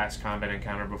the last combat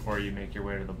encounter before you make your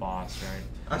way to the boss,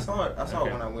 right? I saw it. I saw Okay.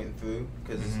 it when I went through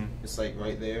because Mhm. it's like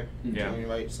right there Yeah. on your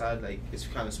right side. Like it's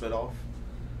kind of split off.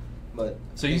 But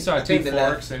So you I saw two think the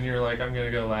forks, left- and you're like, I'm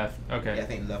gonna go left. Okay. Yeah, I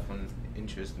think the left one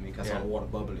interested me because I Yeah. saw the water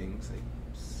bubbling. It's like,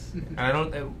 And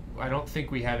I don't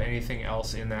think we have anything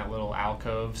else in that little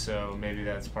alcove, so maybe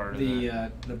that's part of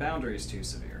The boundary is too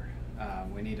severe.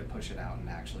 We need to push it out and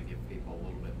actually give people a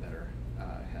little bit better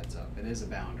heads up. It is a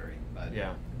boundary, but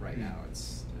Yeah. right now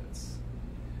it's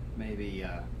maybe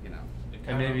you know.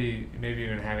 And maybe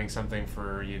even having something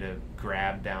for you to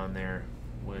grab down there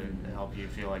would help you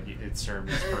feel like it served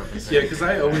its purpose. Yeah, because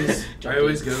I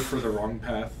always go for the wrong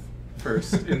path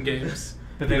first in games.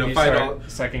 But then you find start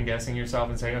second guessing yourself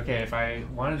and saying, okay, if I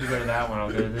wanted to go to that one,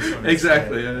 I'll go to this one.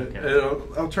 Exactly. instead.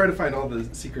 Okay. I'll try to find all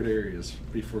the secret areas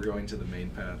before going to the main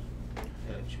path.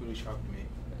 yeah, it truly shocked me.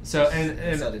 So Sudden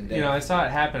and death. you know, I saw it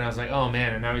happen. I was like, oh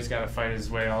man, and now he's got to fight his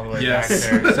way all the way Yes.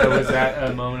 back there. So was that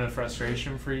a moment of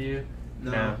frustration for you?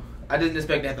 No, I didn't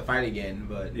expect to have to fight again,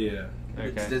 but Yeah.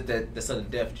 it's Okay. just that the sudden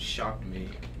death just shocked me.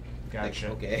 Gotcha.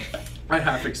 Like, okay, I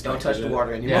half expected don't touch the it.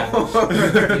 water anymore.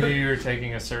 Yeah. You knew you were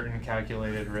taking a certain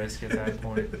calculated risk at that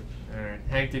point. All right.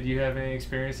 Hank, did you have any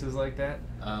experiences like that?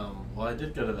 Well, I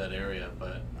did go to that area,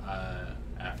 but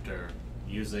after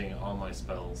using all my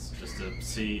spells just to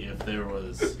see if there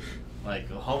was, like,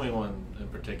 the homing one in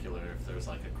particular, if there was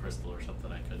like a crystal or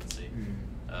something I couldn't see.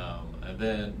 And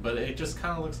then, but it just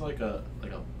kind of looks like a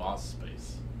boss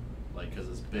space, like because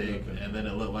it's big, and then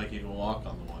it looked like you can walk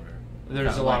on the water. There's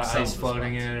Kinda a lot like of some ice the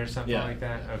floating in spots. it or something Yeah. like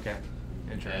that. Okay,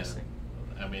 interesting.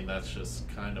 And, I mean, that's just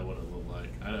kind of what it looked like.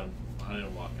 I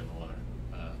didn't walk in the water.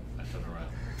 I turned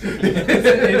around.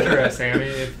 Interesting. I mean,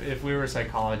 if we were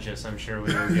psychologists, I'm sure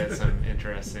we would get some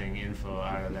interesting info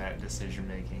out of that decision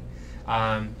making.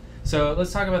 So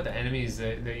let's talk about the enemies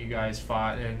that you guys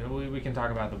fought, and we can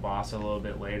talk about the boss a little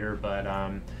bit later. But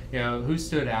you know, who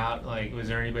stood out? Like, was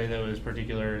there anybody that was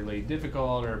particularly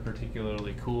difficult or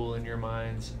particularly cool in your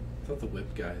minds? I thought the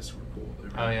whip guys were cool. They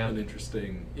were Oh, yeah? an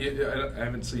interesting. I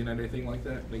haven't seen anything like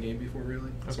that in a game before,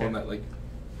 really. It's Okay. one that like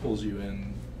pulls you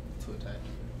in. to attack.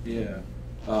 Yeah.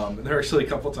 And there were actually a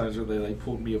couple times where they like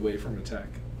pulled me away from an attack.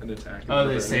 Oh,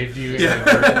 they saved you Yeah.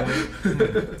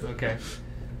 inadvertently? Okay.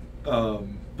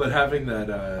 But having that,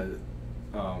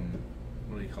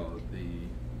 what do you call it?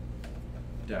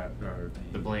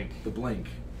 The blink. The blink.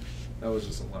 That was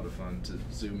just a lot of fun to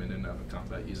zoom in and out of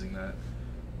combat using that.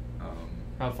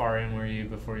 How far in were you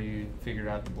before you figured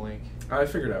out the blink? I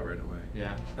figured out right away.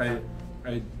 Yeah.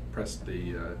 I pressed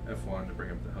the F1 to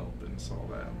bring up the help and saw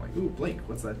that. I'm like, ooh, blink.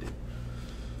 What's that do?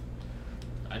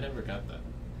 I never got that.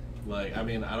 Like, I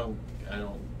mean, I don't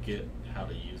get how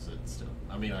to use it still.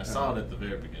 I mean, I saw it at the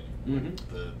very beginning,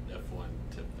 the F1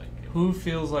 tip thing. Who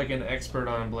feels like an expert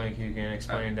on blink who can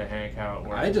explain to Hank how it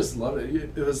works? I just love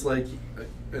it. It was like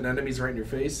an enemy's right in your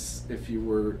face. If you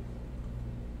were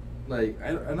like,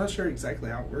 I'm not sure exactly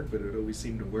how it worked, but it always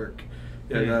seemed to work.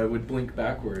 And I would blink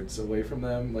backwards away from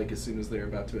them, like as soon as they were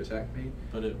about to attack me.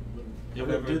 But it would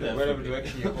Whatever, do that. whatever for me.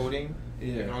 direction you're holding,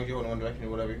 As long as you're holding one direction or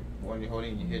whatever one you're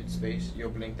holding, you hit space,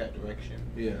 you'll blink that direction.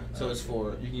 Yeah. So it's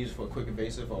for, you can use it for a quick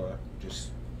evasive or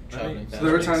just traveling fast. So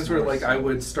there were times where like I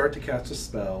would start to cast a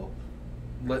spell,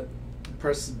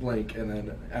 press blink, and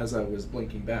then as I was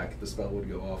blinking back, the spell would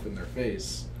go off in their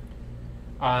face,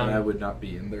 and I would not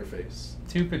be in their face.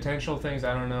 Two potential things.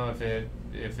 I don't know if it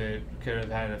could have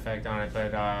had an effect on it,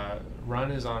 but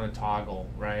run is on a toggle,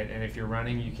 right? And if you're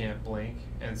running, you can't blink,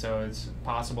 and so it's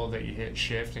possible that you hit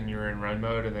shift and you're in run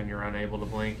mode, and then you're unable to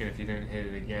blink, and if you didn't hit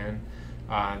it again.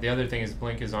 The other thing is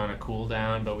blink is on a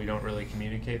cooldown, but we don't really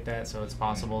communicate that, so it's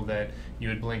possible that you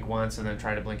would blink once and then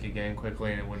try to blink again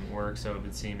quickly and it wouldn't work, so it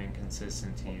would seem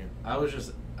inconsistent to you. I was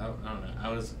just, I don't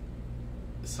know,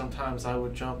 sometimes I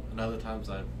would jump and other times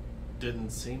I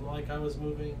didn't seem like I was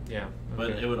moving. Yeah. Okay. But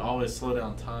it would always slow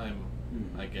down time,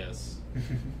 I guess.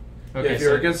 Okay, if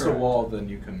you're so against a wall, then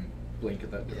you can blink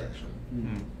in that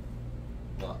direction.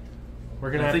 Well,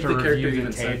 we're going to I have think to the character review the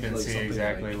even said, tape and like, see something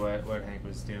exactly like- what Hank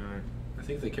was doing. I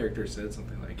think the character said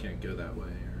something like, "Can't go that way"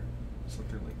 or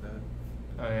something like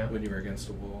that. Oh, yeah? When you were against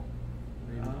a wall,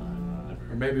 maybe.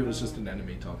 never- Or maybe it was just an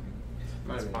enemy talking.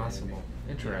 Might It's have been possible. enemy.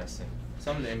 Interesting.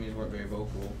 Some of the enemies weren't very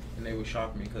vocal, and they would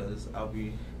shock me because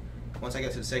once I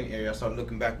get to the second area, I started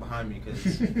looking back behind me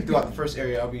because throughout the first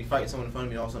area, I'll be fighting someone in front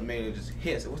of me, and all of a sudden melee just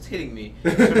hits. What's hitting me? So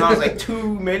now it's like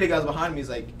two melee guys behind me, is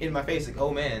like in my face, like,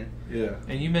 oh man. Yeah.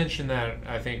 And you mentioned that,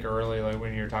 I think, early, like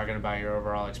when you were talking about your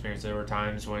overall experience, there were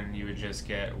times when you would just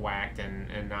get whacked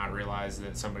and not realize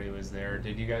that somebody was there.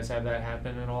 Did you guys have that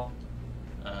happen at all?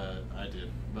 I did,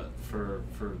 but for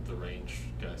the range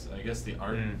guys, I guess the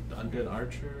undead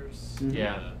archers.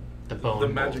 Yeah. The bone The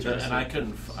magic bolters. And I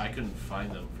couldn't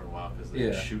find them for a while because they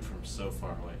would shoot from so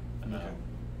far away.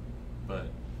 But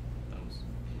that was.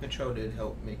 Metro did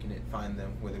help making it find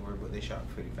them where they were, but they shot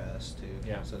pretty fast too.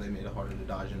 Yeah. So they made it harder to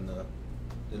dodge in the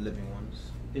living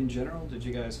ones. In general, did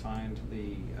you guys find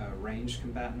the ranged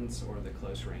combatants or the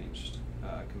close ranged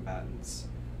combatants?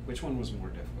 Which one was more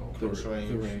difficult? Close range.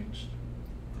 The ranged.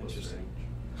 Interesting.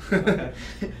 Okay.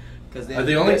 Because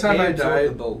The only time I died,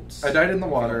 the boats. I died in the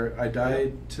water. I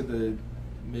died to the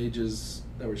mages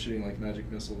that were shooting like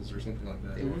magic missiles or something like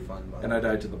that. They were fun, by And the I way.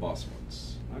 died to the boss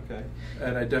once. Okay.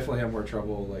 And I definitely have more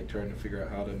trouble like trying to figure out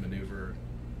how to maneuver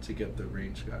to get the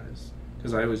ranged guys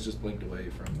because I was just blinked away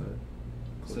from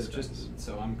the So close just guys.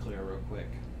 so I'm clear, real quick.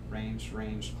 Ranged,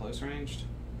 close ranged.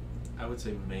 I would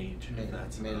say mage. If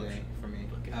that's an melee option. for me.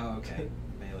 Oh, okay.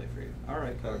 Melee for you. All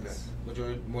right. Okay. Because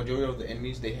majority of the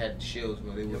enemies, they had shields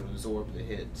where they would absorb the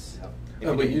hits. Yep. If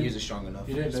Oh, you but didn't you- use it strong enough.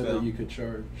 You didn't know spell. that you could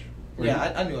charge. Or Yeah,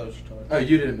 you- I knew I was charged. Oh,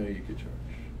 you didn't know you could charge.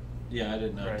 Yeah, I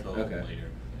didn't know Right. until Okay. later.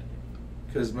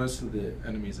 Because most of the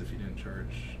enemies, if you didn't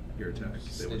charge your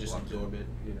attacks, They would just block absorb it.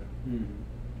 Yeah.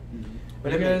 Mm-hmm.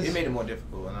 But You it guys- made it more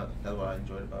difficult, and that's what I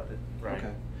enjoyed about it. Right.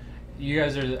 Okay. You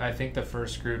guys are, I think, the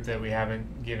first group that we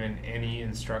haven't given any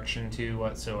instruction to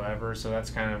whatsoever, so that's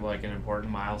kind of like an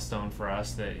important milestone for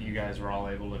us that you guys were all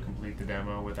able to complete the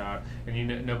demo without,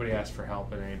 and nobody asked for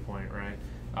help at any point, right?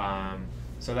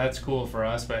 So that's cool for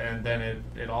us, and then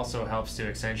it also helps to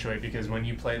accentuate, because when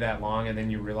you play that long and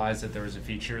then you realize that there was a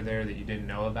feature there that you didn't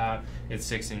know about, it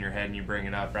sticks in your head and you bring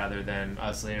it up rather than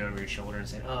us leaning over your shoulder and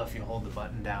saying, oh, if you hold the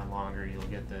button down longer, you'll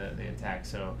get the attack.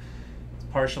 So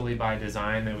partially by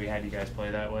design that we had you guys play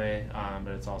that way,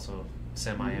 but it's also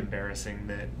semi-embarrassing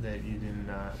that you didn't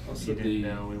Also you didn't the-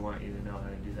 know. We want you to know how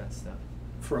to do that stuff.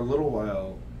 For a little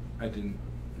while, I didn't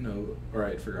know, or I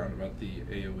had forgotten about the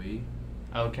AoE,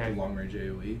 Okay. the long range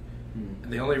AoE. Mm.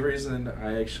 And the only reason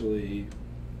I actually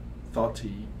thought to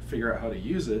figure out how to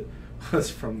use it was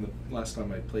from the last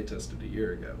time I playtested a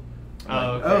year ago. I'm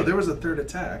Oh, like, okay. oh, there was a third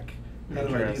attack. How do I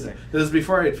do that? Interesting. It was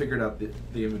before I had figured out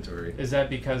the inventory. Is that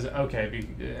because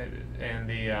and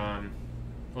the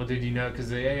well, did you know, because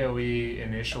the AoE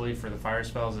initially for the fire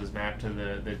spells is mapped to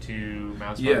the two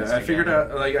mouse buttons Yeah, I figured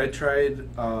together? out, like, I tried,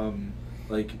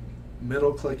 like,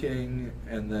 middle clicking,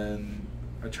 and then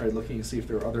I tried looking to see if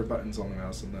there were other buttons on the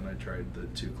mouse, and then I tried the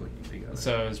two clicking together.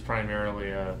 So it's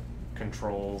primarily a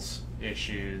controls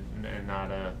issue and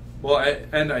not a... Well,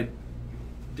 I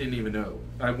didn't even know.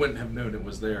 I wouldn't have known it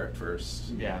was there at first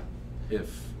Yeah.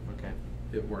 if Okay.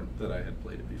 it weren't that I had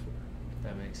played it before.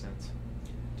 That makes sense.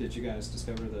 Did you guys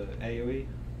discover the AoE?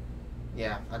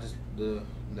 Yeah, I just the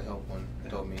help one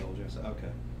told me. Told you. So. Okay.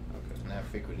 And I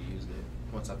frequently used it.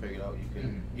 Once I figured out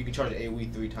Mhm. you can charge an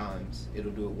AoE 3 times.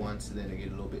 It'll do it once, and then it'll get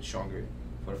a little bit stronger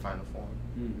for the final form.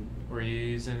 Mm-hmm. Were you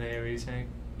using AoE, Hank?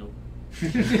 Nope.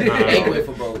 Ain't good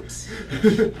for boats.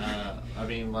 I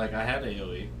mean, like, I had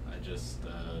AoE. I just.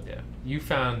 Yeah. You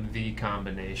found the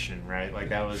combination, right? Like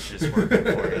that was just working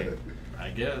for you.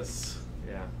 I guess.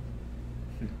 Yeah.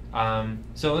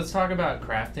 So let's talk about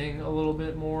crafting a little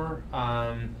bit more.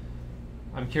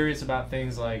 I'm curious about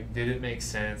things like, did it make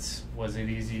sense? Was it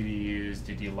easy to use?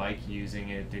 Did you like using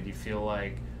it? Did you feel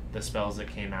like the spells that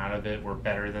came out of it were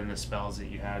better than the spells that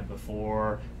you had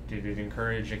before? Did it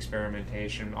encourage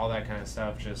experimentation? All that kind of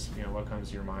stuff. Just, what comes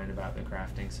to your mind about the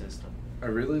crafting system? I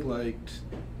really liked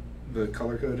the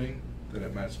color coding that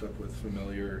it matched up with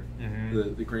familiar.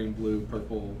 Mm-hmm. The green, blue,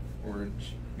 purple,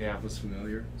 orange. Yeah, was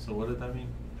familiar. So what did that mean?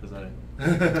 Because I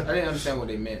didn't understand what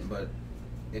they meant, but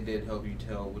it did help you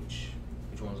tell which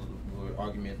ones were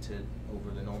augmented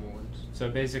over the normal ones. So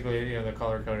basically, the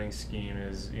color coding scheme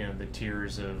is, the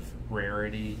tiers of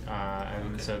rarity,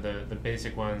 and okay. So the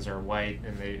basic ones are white,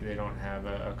 and they don't have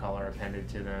a color appended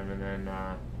to them, and then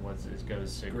it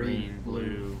goes to green,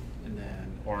 blue, and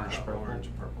then orange, purple. Orange,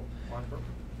 purple.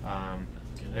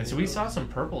 And so we saw some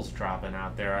purples dropping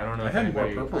out there. I don't know. I had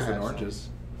more purples than oranges.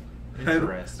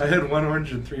 Interesting. I had 1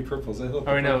 orange and 3 purples. I hope.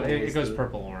 Oh no, it goes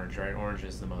purple orange, right? Orange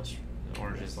is the most.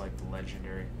 Orange is like the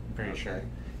legendary. I'm pretty sure.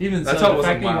 Even that's so, the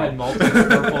fact that you had multiple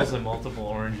purples and multiple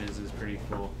oranges is pretty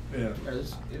cool. Yeah, it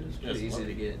was pretty easy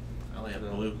to get. I only have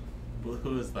blue.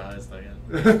 Blue is the highest I get.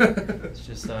 It's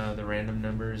just the random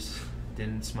numbers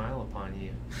didn't smile upon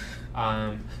you.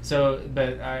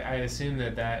 But I assume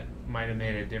that might have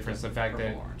made a difference. The fact purple,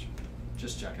 that orange.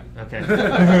 Just checking. Okay.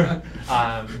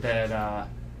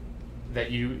 That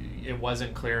it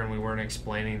wasn't clear and we weren't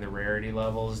explaining the rarity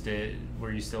levels.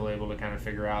 Were you still able to kind of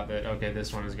figure out that, okay,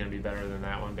 this one is going to be better than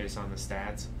that one based on the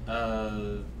stats?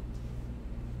 No.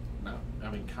 I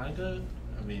mean, kind of.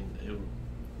 I mean,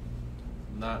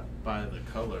 not by the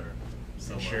color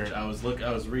so sure. much. I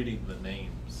was reading the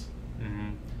names. Mm-hmm.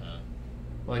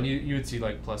 Well, and you would see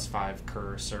like +5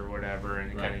 curse or whatever,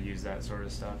 and right. kind of use that sort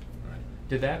of stuff. Right.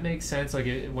 Did that make sense? Like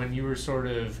when you were sort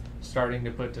of starting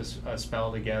to put a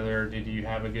spell together, did you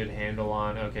have a good handle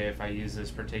on, okay, if I use this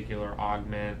particular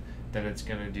augment, then it's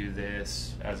going to do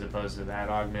this, as opposed to that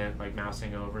augment, like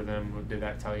mousing over them? Did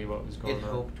that tell you what was going on? It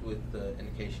helped with the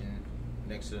indication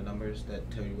next to the numbers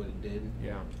that tell you what it did.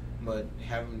 Yeah. But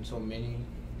having so many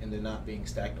and they're not being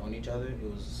stacked on each other, it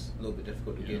was a little bit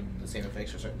difficult to get the same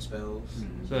effects for certain spells.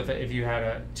 Mm-hmm. So if you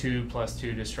had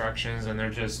 2+2 destructions and they're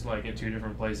just like at 2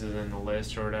 different places in the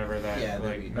list or whatever, that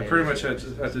I pretty much had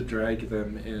to drag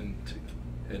them in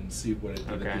and see what it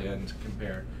did at the end to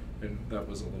compare, and that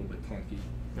was a little bit clunky.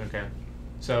 Okay,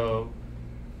 so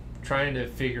trying to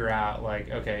figure out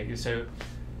so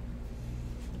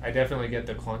I definitely get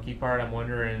the clunky part. I'm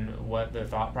wondering what the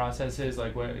thought process is.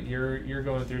 Like what you're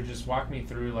going through. Just walk me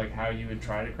through like how you would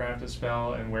try to craft a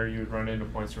spell and where you would run into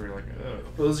points where you're like, ugh.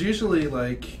 Well, it was usually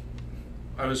like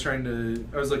I was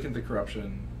looking at the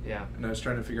corruption. Yeah. And I was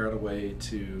trying to figure out a way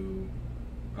to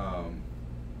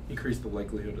increase the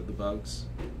likelihood of the bugs.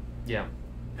 Yeah.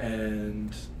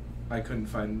 And I couldn't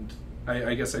find.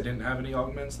 I guess I didn't have any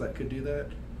augments that could do that,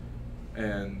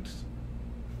 and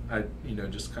I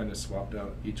just kind of swapped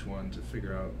out each one to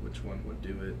figure out which one would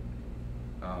do it.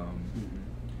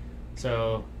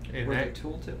 So were the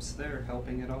tooltips there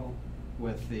helping at all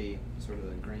with the sort of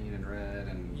the green and red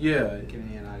and giving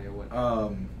you an idea what?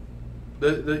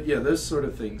 Those sort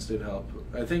of things did help.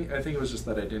 I think it was just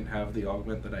that I didn't have the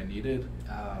augment that I needed,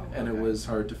 and it was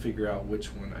hard to figure out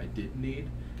which one I did need.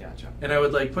 Gotcha. And I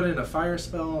would like put in a fire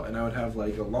spell, and I would have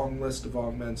like a long list of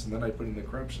augments, and then I put in the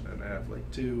corruption, and I have like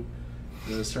 2.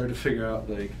 And I started to figure out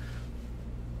like,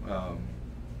 I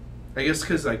guess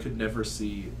because I could never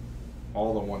see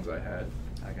all the ones I had.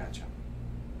 I gotcha.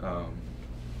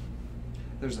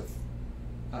 There's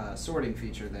a sorting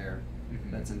feature there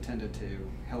that's intended to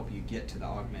help you get to the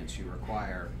augments you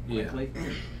require quickly.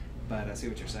 Yeah. But I see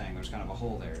what you're saying. There's kind of a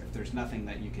hole there. If there's nothing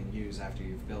that you can use after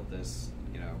you've built this,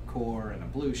 core and a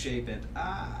blue shape,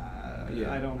 I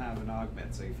don't have an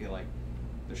augment. So you feel like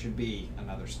there should be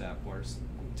another step where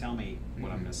tell me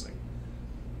what I'm missing.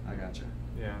 I gotcha.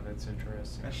 Yeah, that's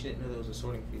interesting. I actually didn't know there was a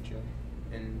sorting feature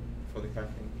for the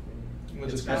crafting.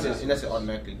 Unless it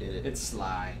automatically did it. It's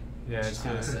sly. Yeah, it's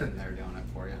kind of sitting there doing it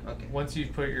for you. Okay. Once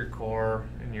you've put your core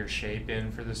and your shape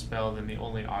in for the spell, then the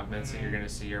only augments that you're going to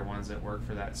see are ones that work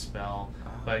for that spell.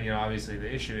 But obviously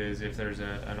the issue is if there's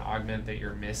an augment that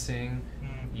you're missing,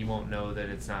 you won't know that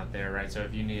it's not there, right? So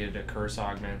if you needed a curse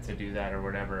augment to do that or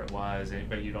whatever it was,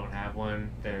 but you don't have one,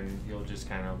 then you'll just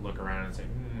kind of look around and say,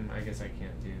 I guess I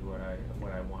can't do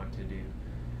what I want to do.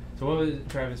 So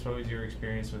Travis, what was your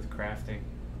experience with crafting?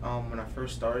 When I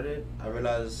first started, I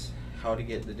realized how to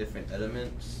get the different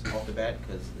elements off the bat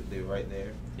because they're right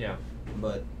there. Yeah.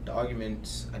 But the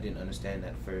arguments, I didn't understand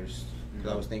at first.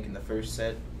 Because I was thinking the first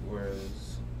set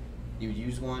was you would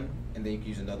use one and then you could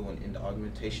use another one in the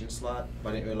augmentation slot. But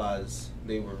I didn't realize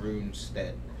they were runes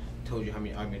that told you how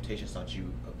many augmentation slots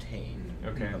you obtained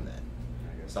from that.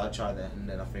 So I tried that, and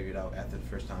then I figured out after the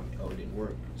first time, oh, it didn't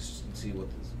work. Just see what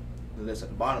the list at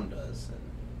the bottom does, and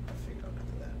I figured out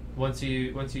after that. Once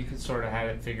you could sort of had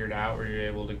it figured out, were you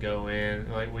able to go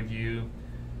in? Like, would you?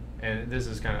 And this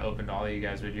is kind of open to all of you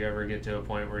guys. Would you ever get to a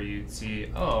point where you'd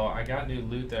see, oh, I got new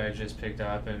loot that I just picked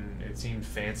up, and it seemed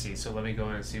fancy, so let me go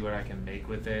in and see what I can make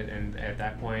with it? And at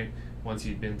that point, once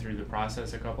you'd been through the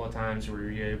process a couple of times, were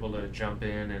you able to jump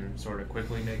in and sort of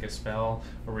quickly make a spell,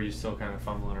 or were you still kind of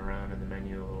fumbling around in the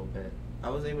menu a little bit? I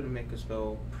was able to make a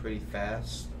spell pretty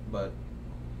fast, but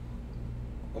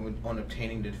on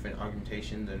obtaining the different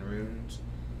augmentations and runes,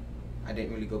 I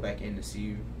didn't really go back in to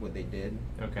see what they did.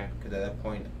 Okay. Because at that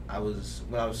point,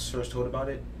 when I was first told about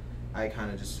it, I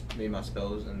kind of just made my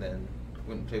spells and then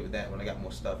went and played with that. When I got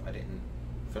more stuff, I didn't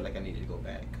feel like I needed to go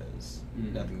back because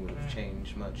nothing would have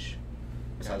changed much.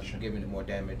 Besides giving it more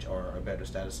damage or a better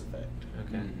status effect.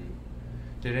 Okay.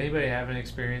 Did anybody have an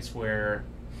experience where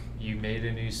you made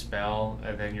a new spell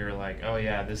and then you're like, oh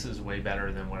yeah, this is way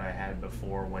better than what I had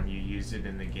before when you used it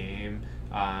in the game?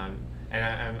 And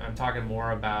I'm talking more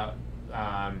about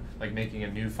like making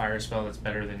a new fire spell that's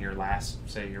better than your last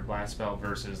blast spell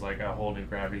versus like a holding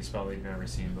gravity spell that you've never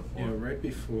seen before. Yeah, right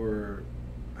before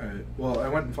I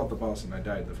went and fought the boss and I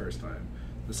died the first time.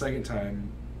 The second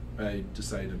time I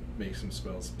decided to make some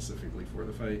spells specifically for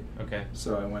the fight. Okay.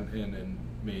 So I went in and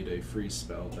made a freeze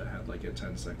spell that had like a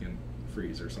 10-second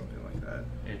freeze or something like that.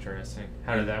 Interesting.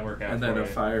 How did that work out? And then for a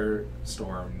you?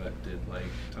 firestorm that did like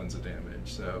tons of damage.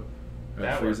 So I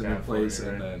That freeze worked him in out for place you,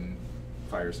 and right? then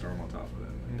firestorm on top of it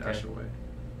and dash away.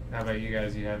 How about you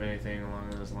guys? Do you have anything along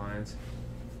those lines?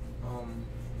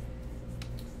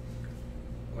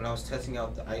 When I was testing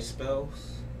out the ice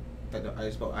spells, like the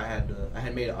ice bolt, I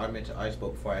had made an augmented ice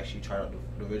bolt before I actually tried out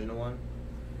the original one.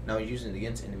 And I was using it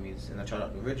against enemies, and I tried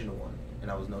out the original one, and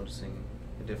I was noticing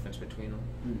the difference between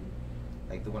them.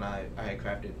 Like the one I had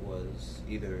crafted was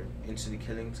either instantly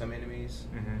killing some enemies,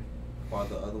 while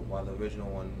the original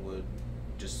one would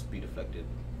just be deflected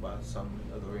by some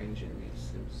of the ranged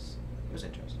enemies. It was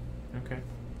interesting. Okay.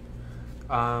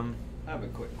 I have a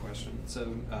quick question.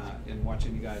 So, in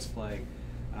watching you guys play,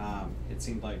 it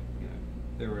seemed like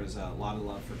there was a lot of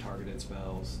love for targeted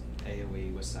spells.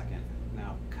 AoE was second.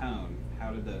 Now, Cone,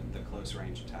 how did the close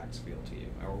range attacks feel to you,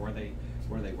 or were they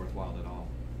worthwhile at all?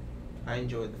 I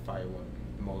enjoyed the fire one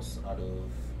the most out of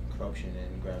corruption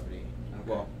and gravity. Okay.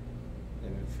 Well,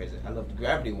 let me phrase it. I loved the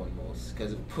gravity one most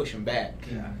because it would push him back.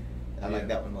 Yeah. I like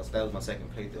that one most. That was my second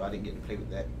playthrough. I didn't get to play with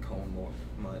that cone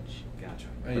much. Gotcha.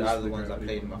 But out of the ones I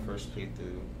played in my first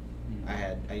playthrough,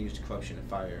 I used corruption and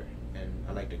fire, and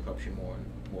I liked the corruption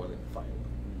more than the fire one.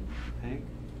 Hank?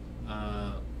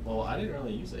 Well, I didn't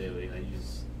really use AoE. I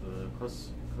used the close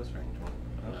range one.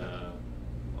 Okay.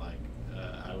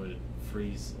 I would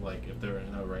freeze, like if there were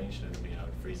no ranged enemy, I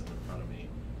would freeze them in front of me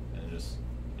and just,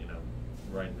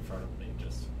 right in front of me,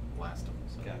 just blast them.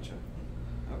 So. Gotcha.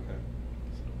 Okay.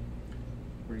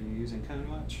 Were you using Cone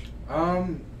much?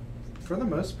 For the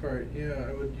most part, yeah,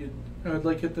 I would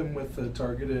like hit them with a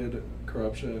targeted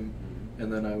corruption,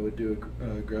 and then I would do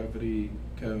a gravity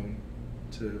cone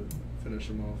to finish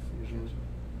them off usually.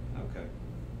 Okay.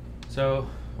 So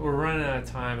we're running out of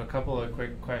time. A couple of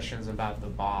quick questions about the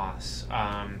boss.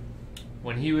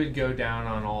 When he would go down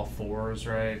on all fours,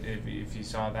 right? If you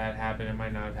saw that happen, it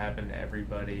might not have happened to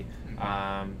everybody.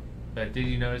 But did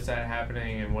you notice that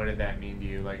happening, and what did that mean to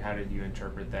you? Like, how did you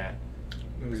interpret that?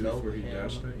 It was Blow before he him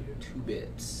dashed at you. 2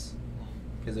 bits.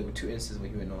 Because there were 2 instances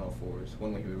when he went on all fours.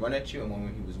 One when he would run at you, and one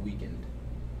when he was weakened.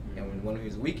 And when one when he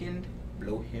was weakened,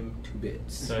 blow him 2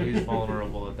 bits. So he's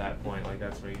vulnerable at that point. Like,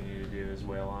 that's what you need to do is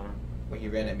wail on him. When he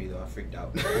ran at me, though, I freaked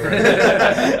out.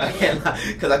 I can't lie,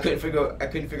 because I couldn't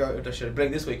figure out if I should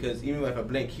blink this way. Because even if I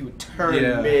blink, he would turn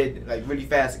mid like really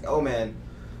fast. Like, oh man,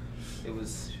 it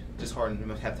was just hard.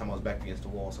 And half the time I was back against the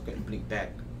wall, so I couldn't blink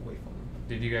back away from him.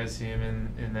 Did you guys see him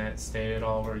in that state at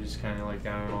all, where he's just kind of like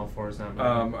down on all fours, not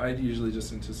moving? I usually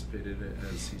just anticipated it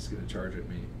as he's going to charge at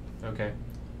me. Okay.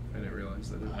 I didn't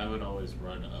realize that. I would always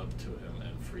run up to him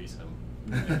and freeze him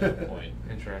at that point.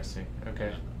 Interesting.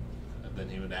 Okay. And then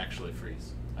he would actually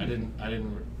freeze.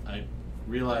 I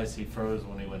realized he froze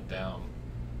when he went down,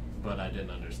 but I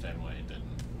didn't understand why he didn't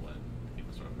when he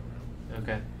was running around.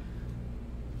 Okay.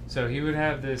 So he would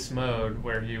have this mode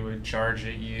where he would charge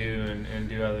at you and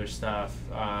do other stuff.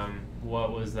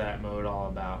 What was that mode all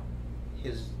about?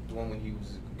 The one when he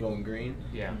was going green?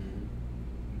 Yeah.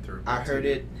 I heard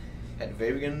it at the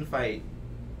very beginning of the fight.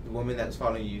 The woman that's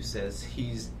following you says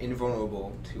he's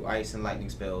invulnerable to ice and lightning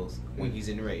spells when he's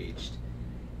enraged.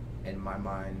 And my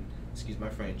mind excuse my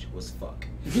French, was fuck.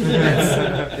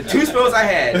 The 2 spells I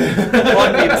had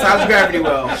on me besides gravity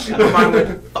well, mine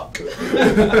went fuck.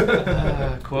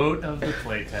 Quote of the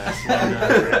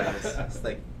playtest. It's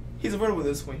like, he's vulnerable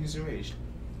this when he's enraged.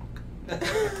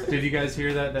 Did you guys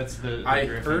hear that? That's the I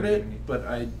Griffin heard it, thing. but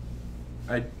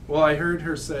I heard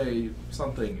her say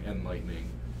something and lightning,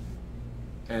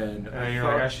 and You're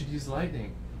like, I should use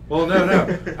lightning. Well,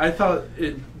 no. I thought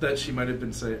that she might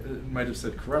have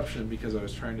said corruption because I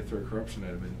was trying to throw corruption at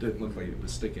him and it didn't look like it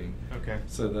was sticking. Okay.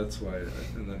 So that's why,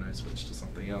 and then I switched to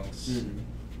something else. Mm-hmm.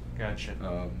 Gotcha.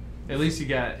 At least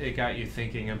it got you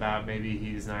thinking about maybe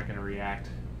he's not going to react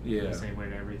the same way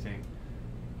to everything.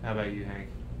 How about you, Hank?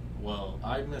 Well,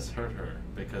 I misheard her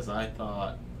because I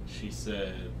thought she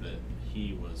said that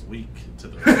he was weak to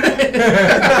the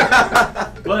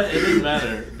but it doesn't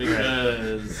matter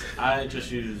because I just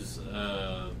use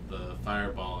the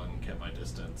fireball and kept my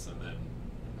distance, and then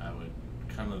I would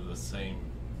kind of the same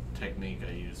technique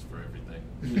I used for everything.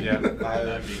 Yeah. And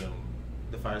I beat him.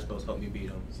 The fire spells helped me beat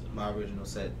him. My original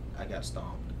set, I got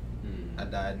stomped. I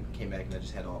died and came back, and I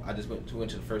just had all. I just went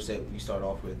to the first set we started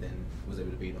off with and was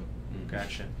able to beat him.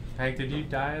 Gotcha. Hank, did you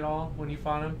die at all when you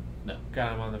fought him? No.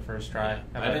 Got him on the first try.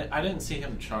 I didn't see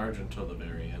him charge until the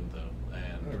very end, though.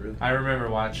 And Oh, really? I remember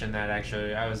watching that,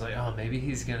 actually. I was like, oh, maybe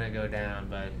he's going to go down,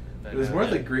 but It was no. more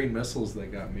the green missiles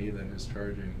that got me than his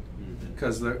charging,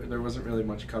 because there wasn't really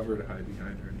much cover to hide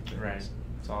behind or anything. Right.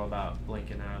 It's all about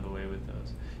blinking out of the way with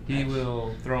those. He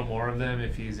will throw more of them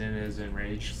if he's in his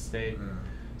enraged state.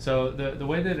 So the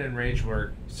way that enrage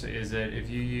works is that if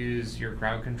you use your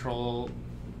crowd control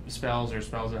spells or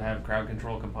spells that have crowd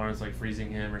control components like freezing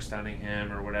him or stunning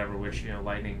him or whatever, which,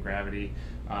 lightning, gravity,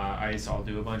 ice all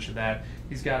do a bunch of that,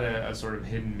 he's got a sort of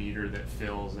hidden meter that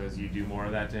fills as you do more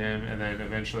of that to him, and then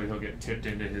eventually he'll get tipped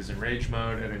into his enrage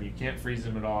mode, and then you can't freeze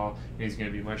him at all, and he's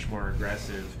going to be much more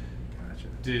aggressive. Gotcha.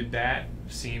 Did that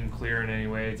seem clear in any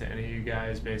way to any of you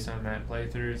guys based on that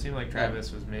playthrough? It seemed like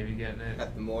Travis was maybe getting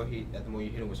it. The more you hit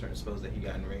him with certain spells, that he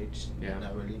got enraged. Yeah.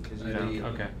 Not really, because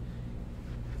Okay.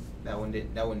 That one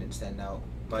didn't stand out.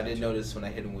 But I did notice when I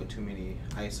hit him with too many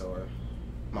ice or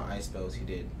my ice spells, he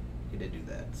did do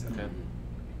that. So. Okay.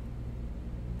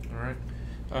 All right.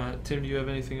 Tim, do you have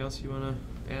anything else you want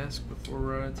to ask before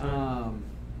we're out of time?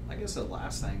 I guess the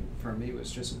last thing for me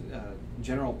was just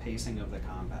general pacing of the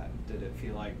combat. Did it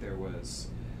feel like there was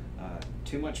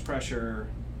too much pressure,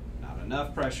 not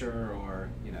enough pressure, or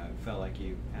it felt like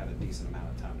you had a decent amount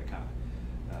of time to kind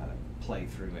of play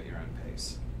through at your own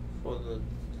pace? For the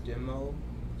demo,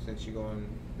 since you're going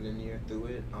linear through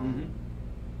it,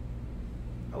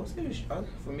 I would say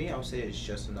for me, I would say it's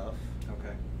just enough.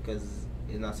 Okay. Because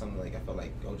it's not something like I felt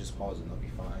like, just pause and I'll be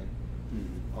fine.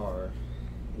 Or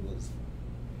it was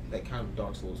that kind of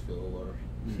Dark Souls feel, or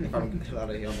if I don't get a lot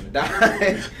of here, I'm gonna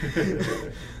die.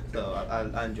 So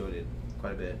I enjoyed it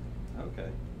quite a bit. Okay.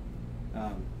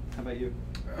 How about you?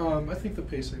 I think the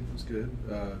pacing was good.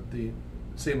 It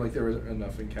seemed like there were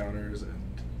enough encounters and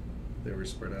they were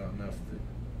spread out enough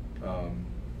that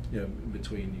in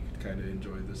between you could kind of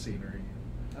enjoy the scenery.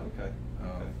 Okay.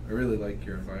 I really like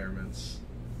your environments.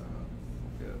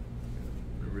 Good.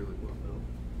 They're really well built.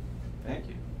 Thank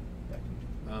you.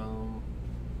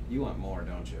 You want more,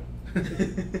 don't you?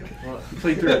 Well,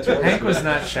 played through it twice. Hank was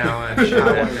not challenged.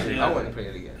 I want to play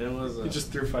it again. It was He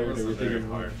just threw fire it at was everything. very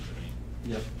hard for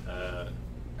me. Yep.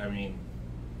 I mean,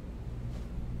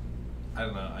 I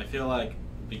don't know. I feel like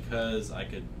because I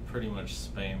could pretty much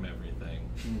spam everything,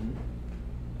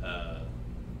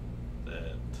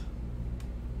 that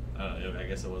I don't know. I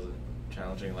guess it wasn't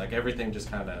challenging. Like everything just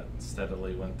kind of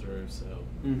steadily went through, so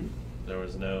there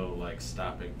was no like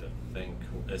stopping to think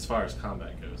as far as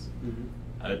combat goes.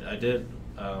 I did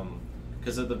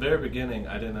because at the very beginning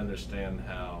I didn't understand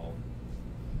how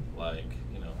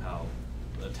how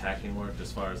attacking worked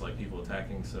as far as like people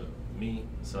attacking me,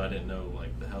 so I didn't know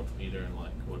like the health meter and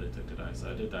like what it took to die. So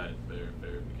I did die at the very,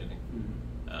 very beginning.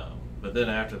 But then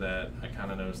after that, I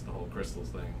kind of noticed the whole crystals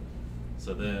thing.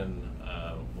 So then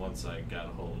once I got a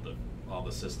hold of all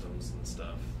the systems and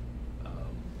stuff,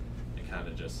 it kind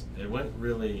of it went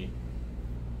really.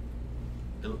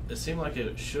 It seemed like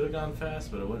it should have gone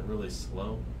fast, but it went really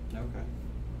slow. Okay.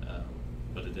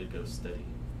 But it did go steady.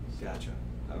 Gotcha.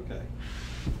 Okay.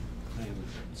 I am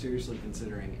seriously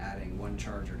considering adding one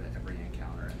charger to every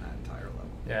encounter in that entire level.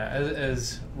 Yeah,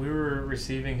 as we were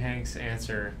receiving Hank's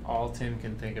answer, all Tim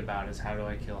can think about is how do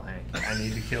I kill Hank? I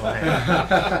need to kill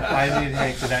Hank. I need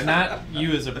Hank to die. Not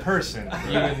you as a person,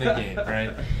 you in the game,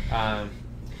 right?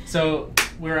 So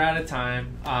we're out of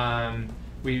time.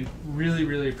 We really,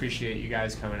 really appreciate you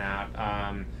guys coming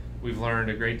out. We've learned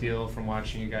a great deal from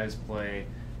watching you guys play.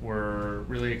 we're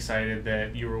really excited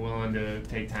that you were willing to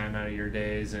take time out of your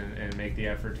days and make the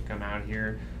effort to come out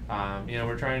here.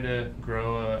 We're trying to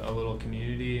grow a little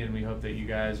community, and we hope that you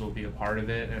guys will be a part of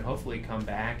it and hopefully come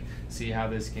back, see how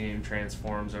this game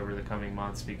transforms over the coming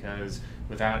months, because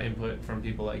without input from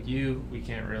people like you, we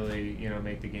can't really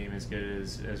make the game as good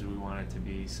as we want it to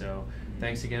be. So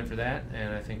thanks again for that,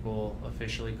 and I think we'll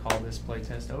officially call this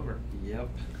playtest over. Yep,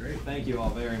 great. Thank you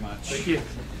all very much. Thank you.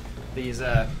 These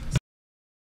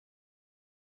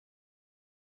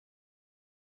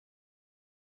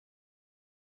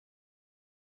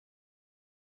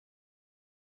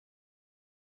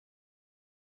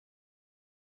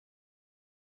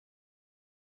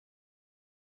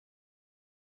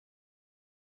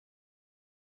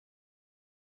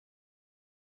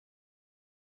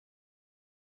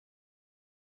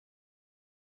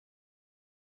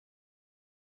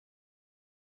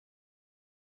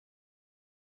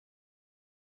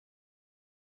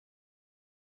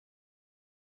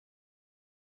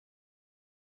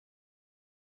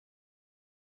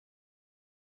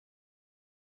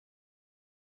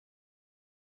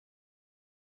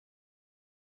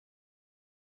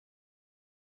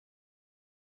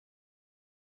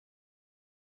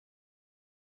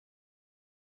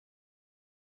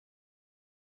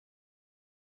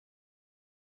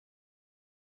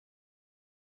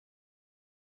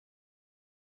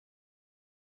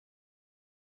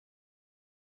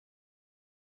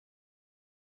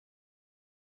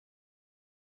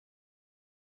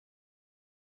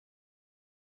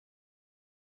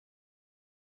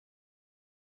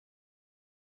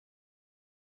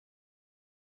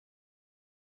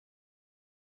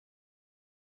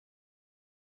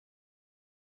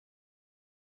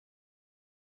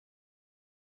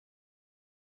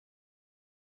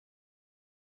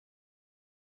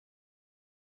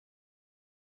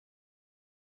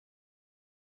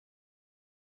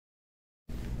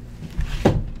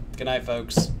Good night,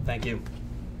 folks. Thank you.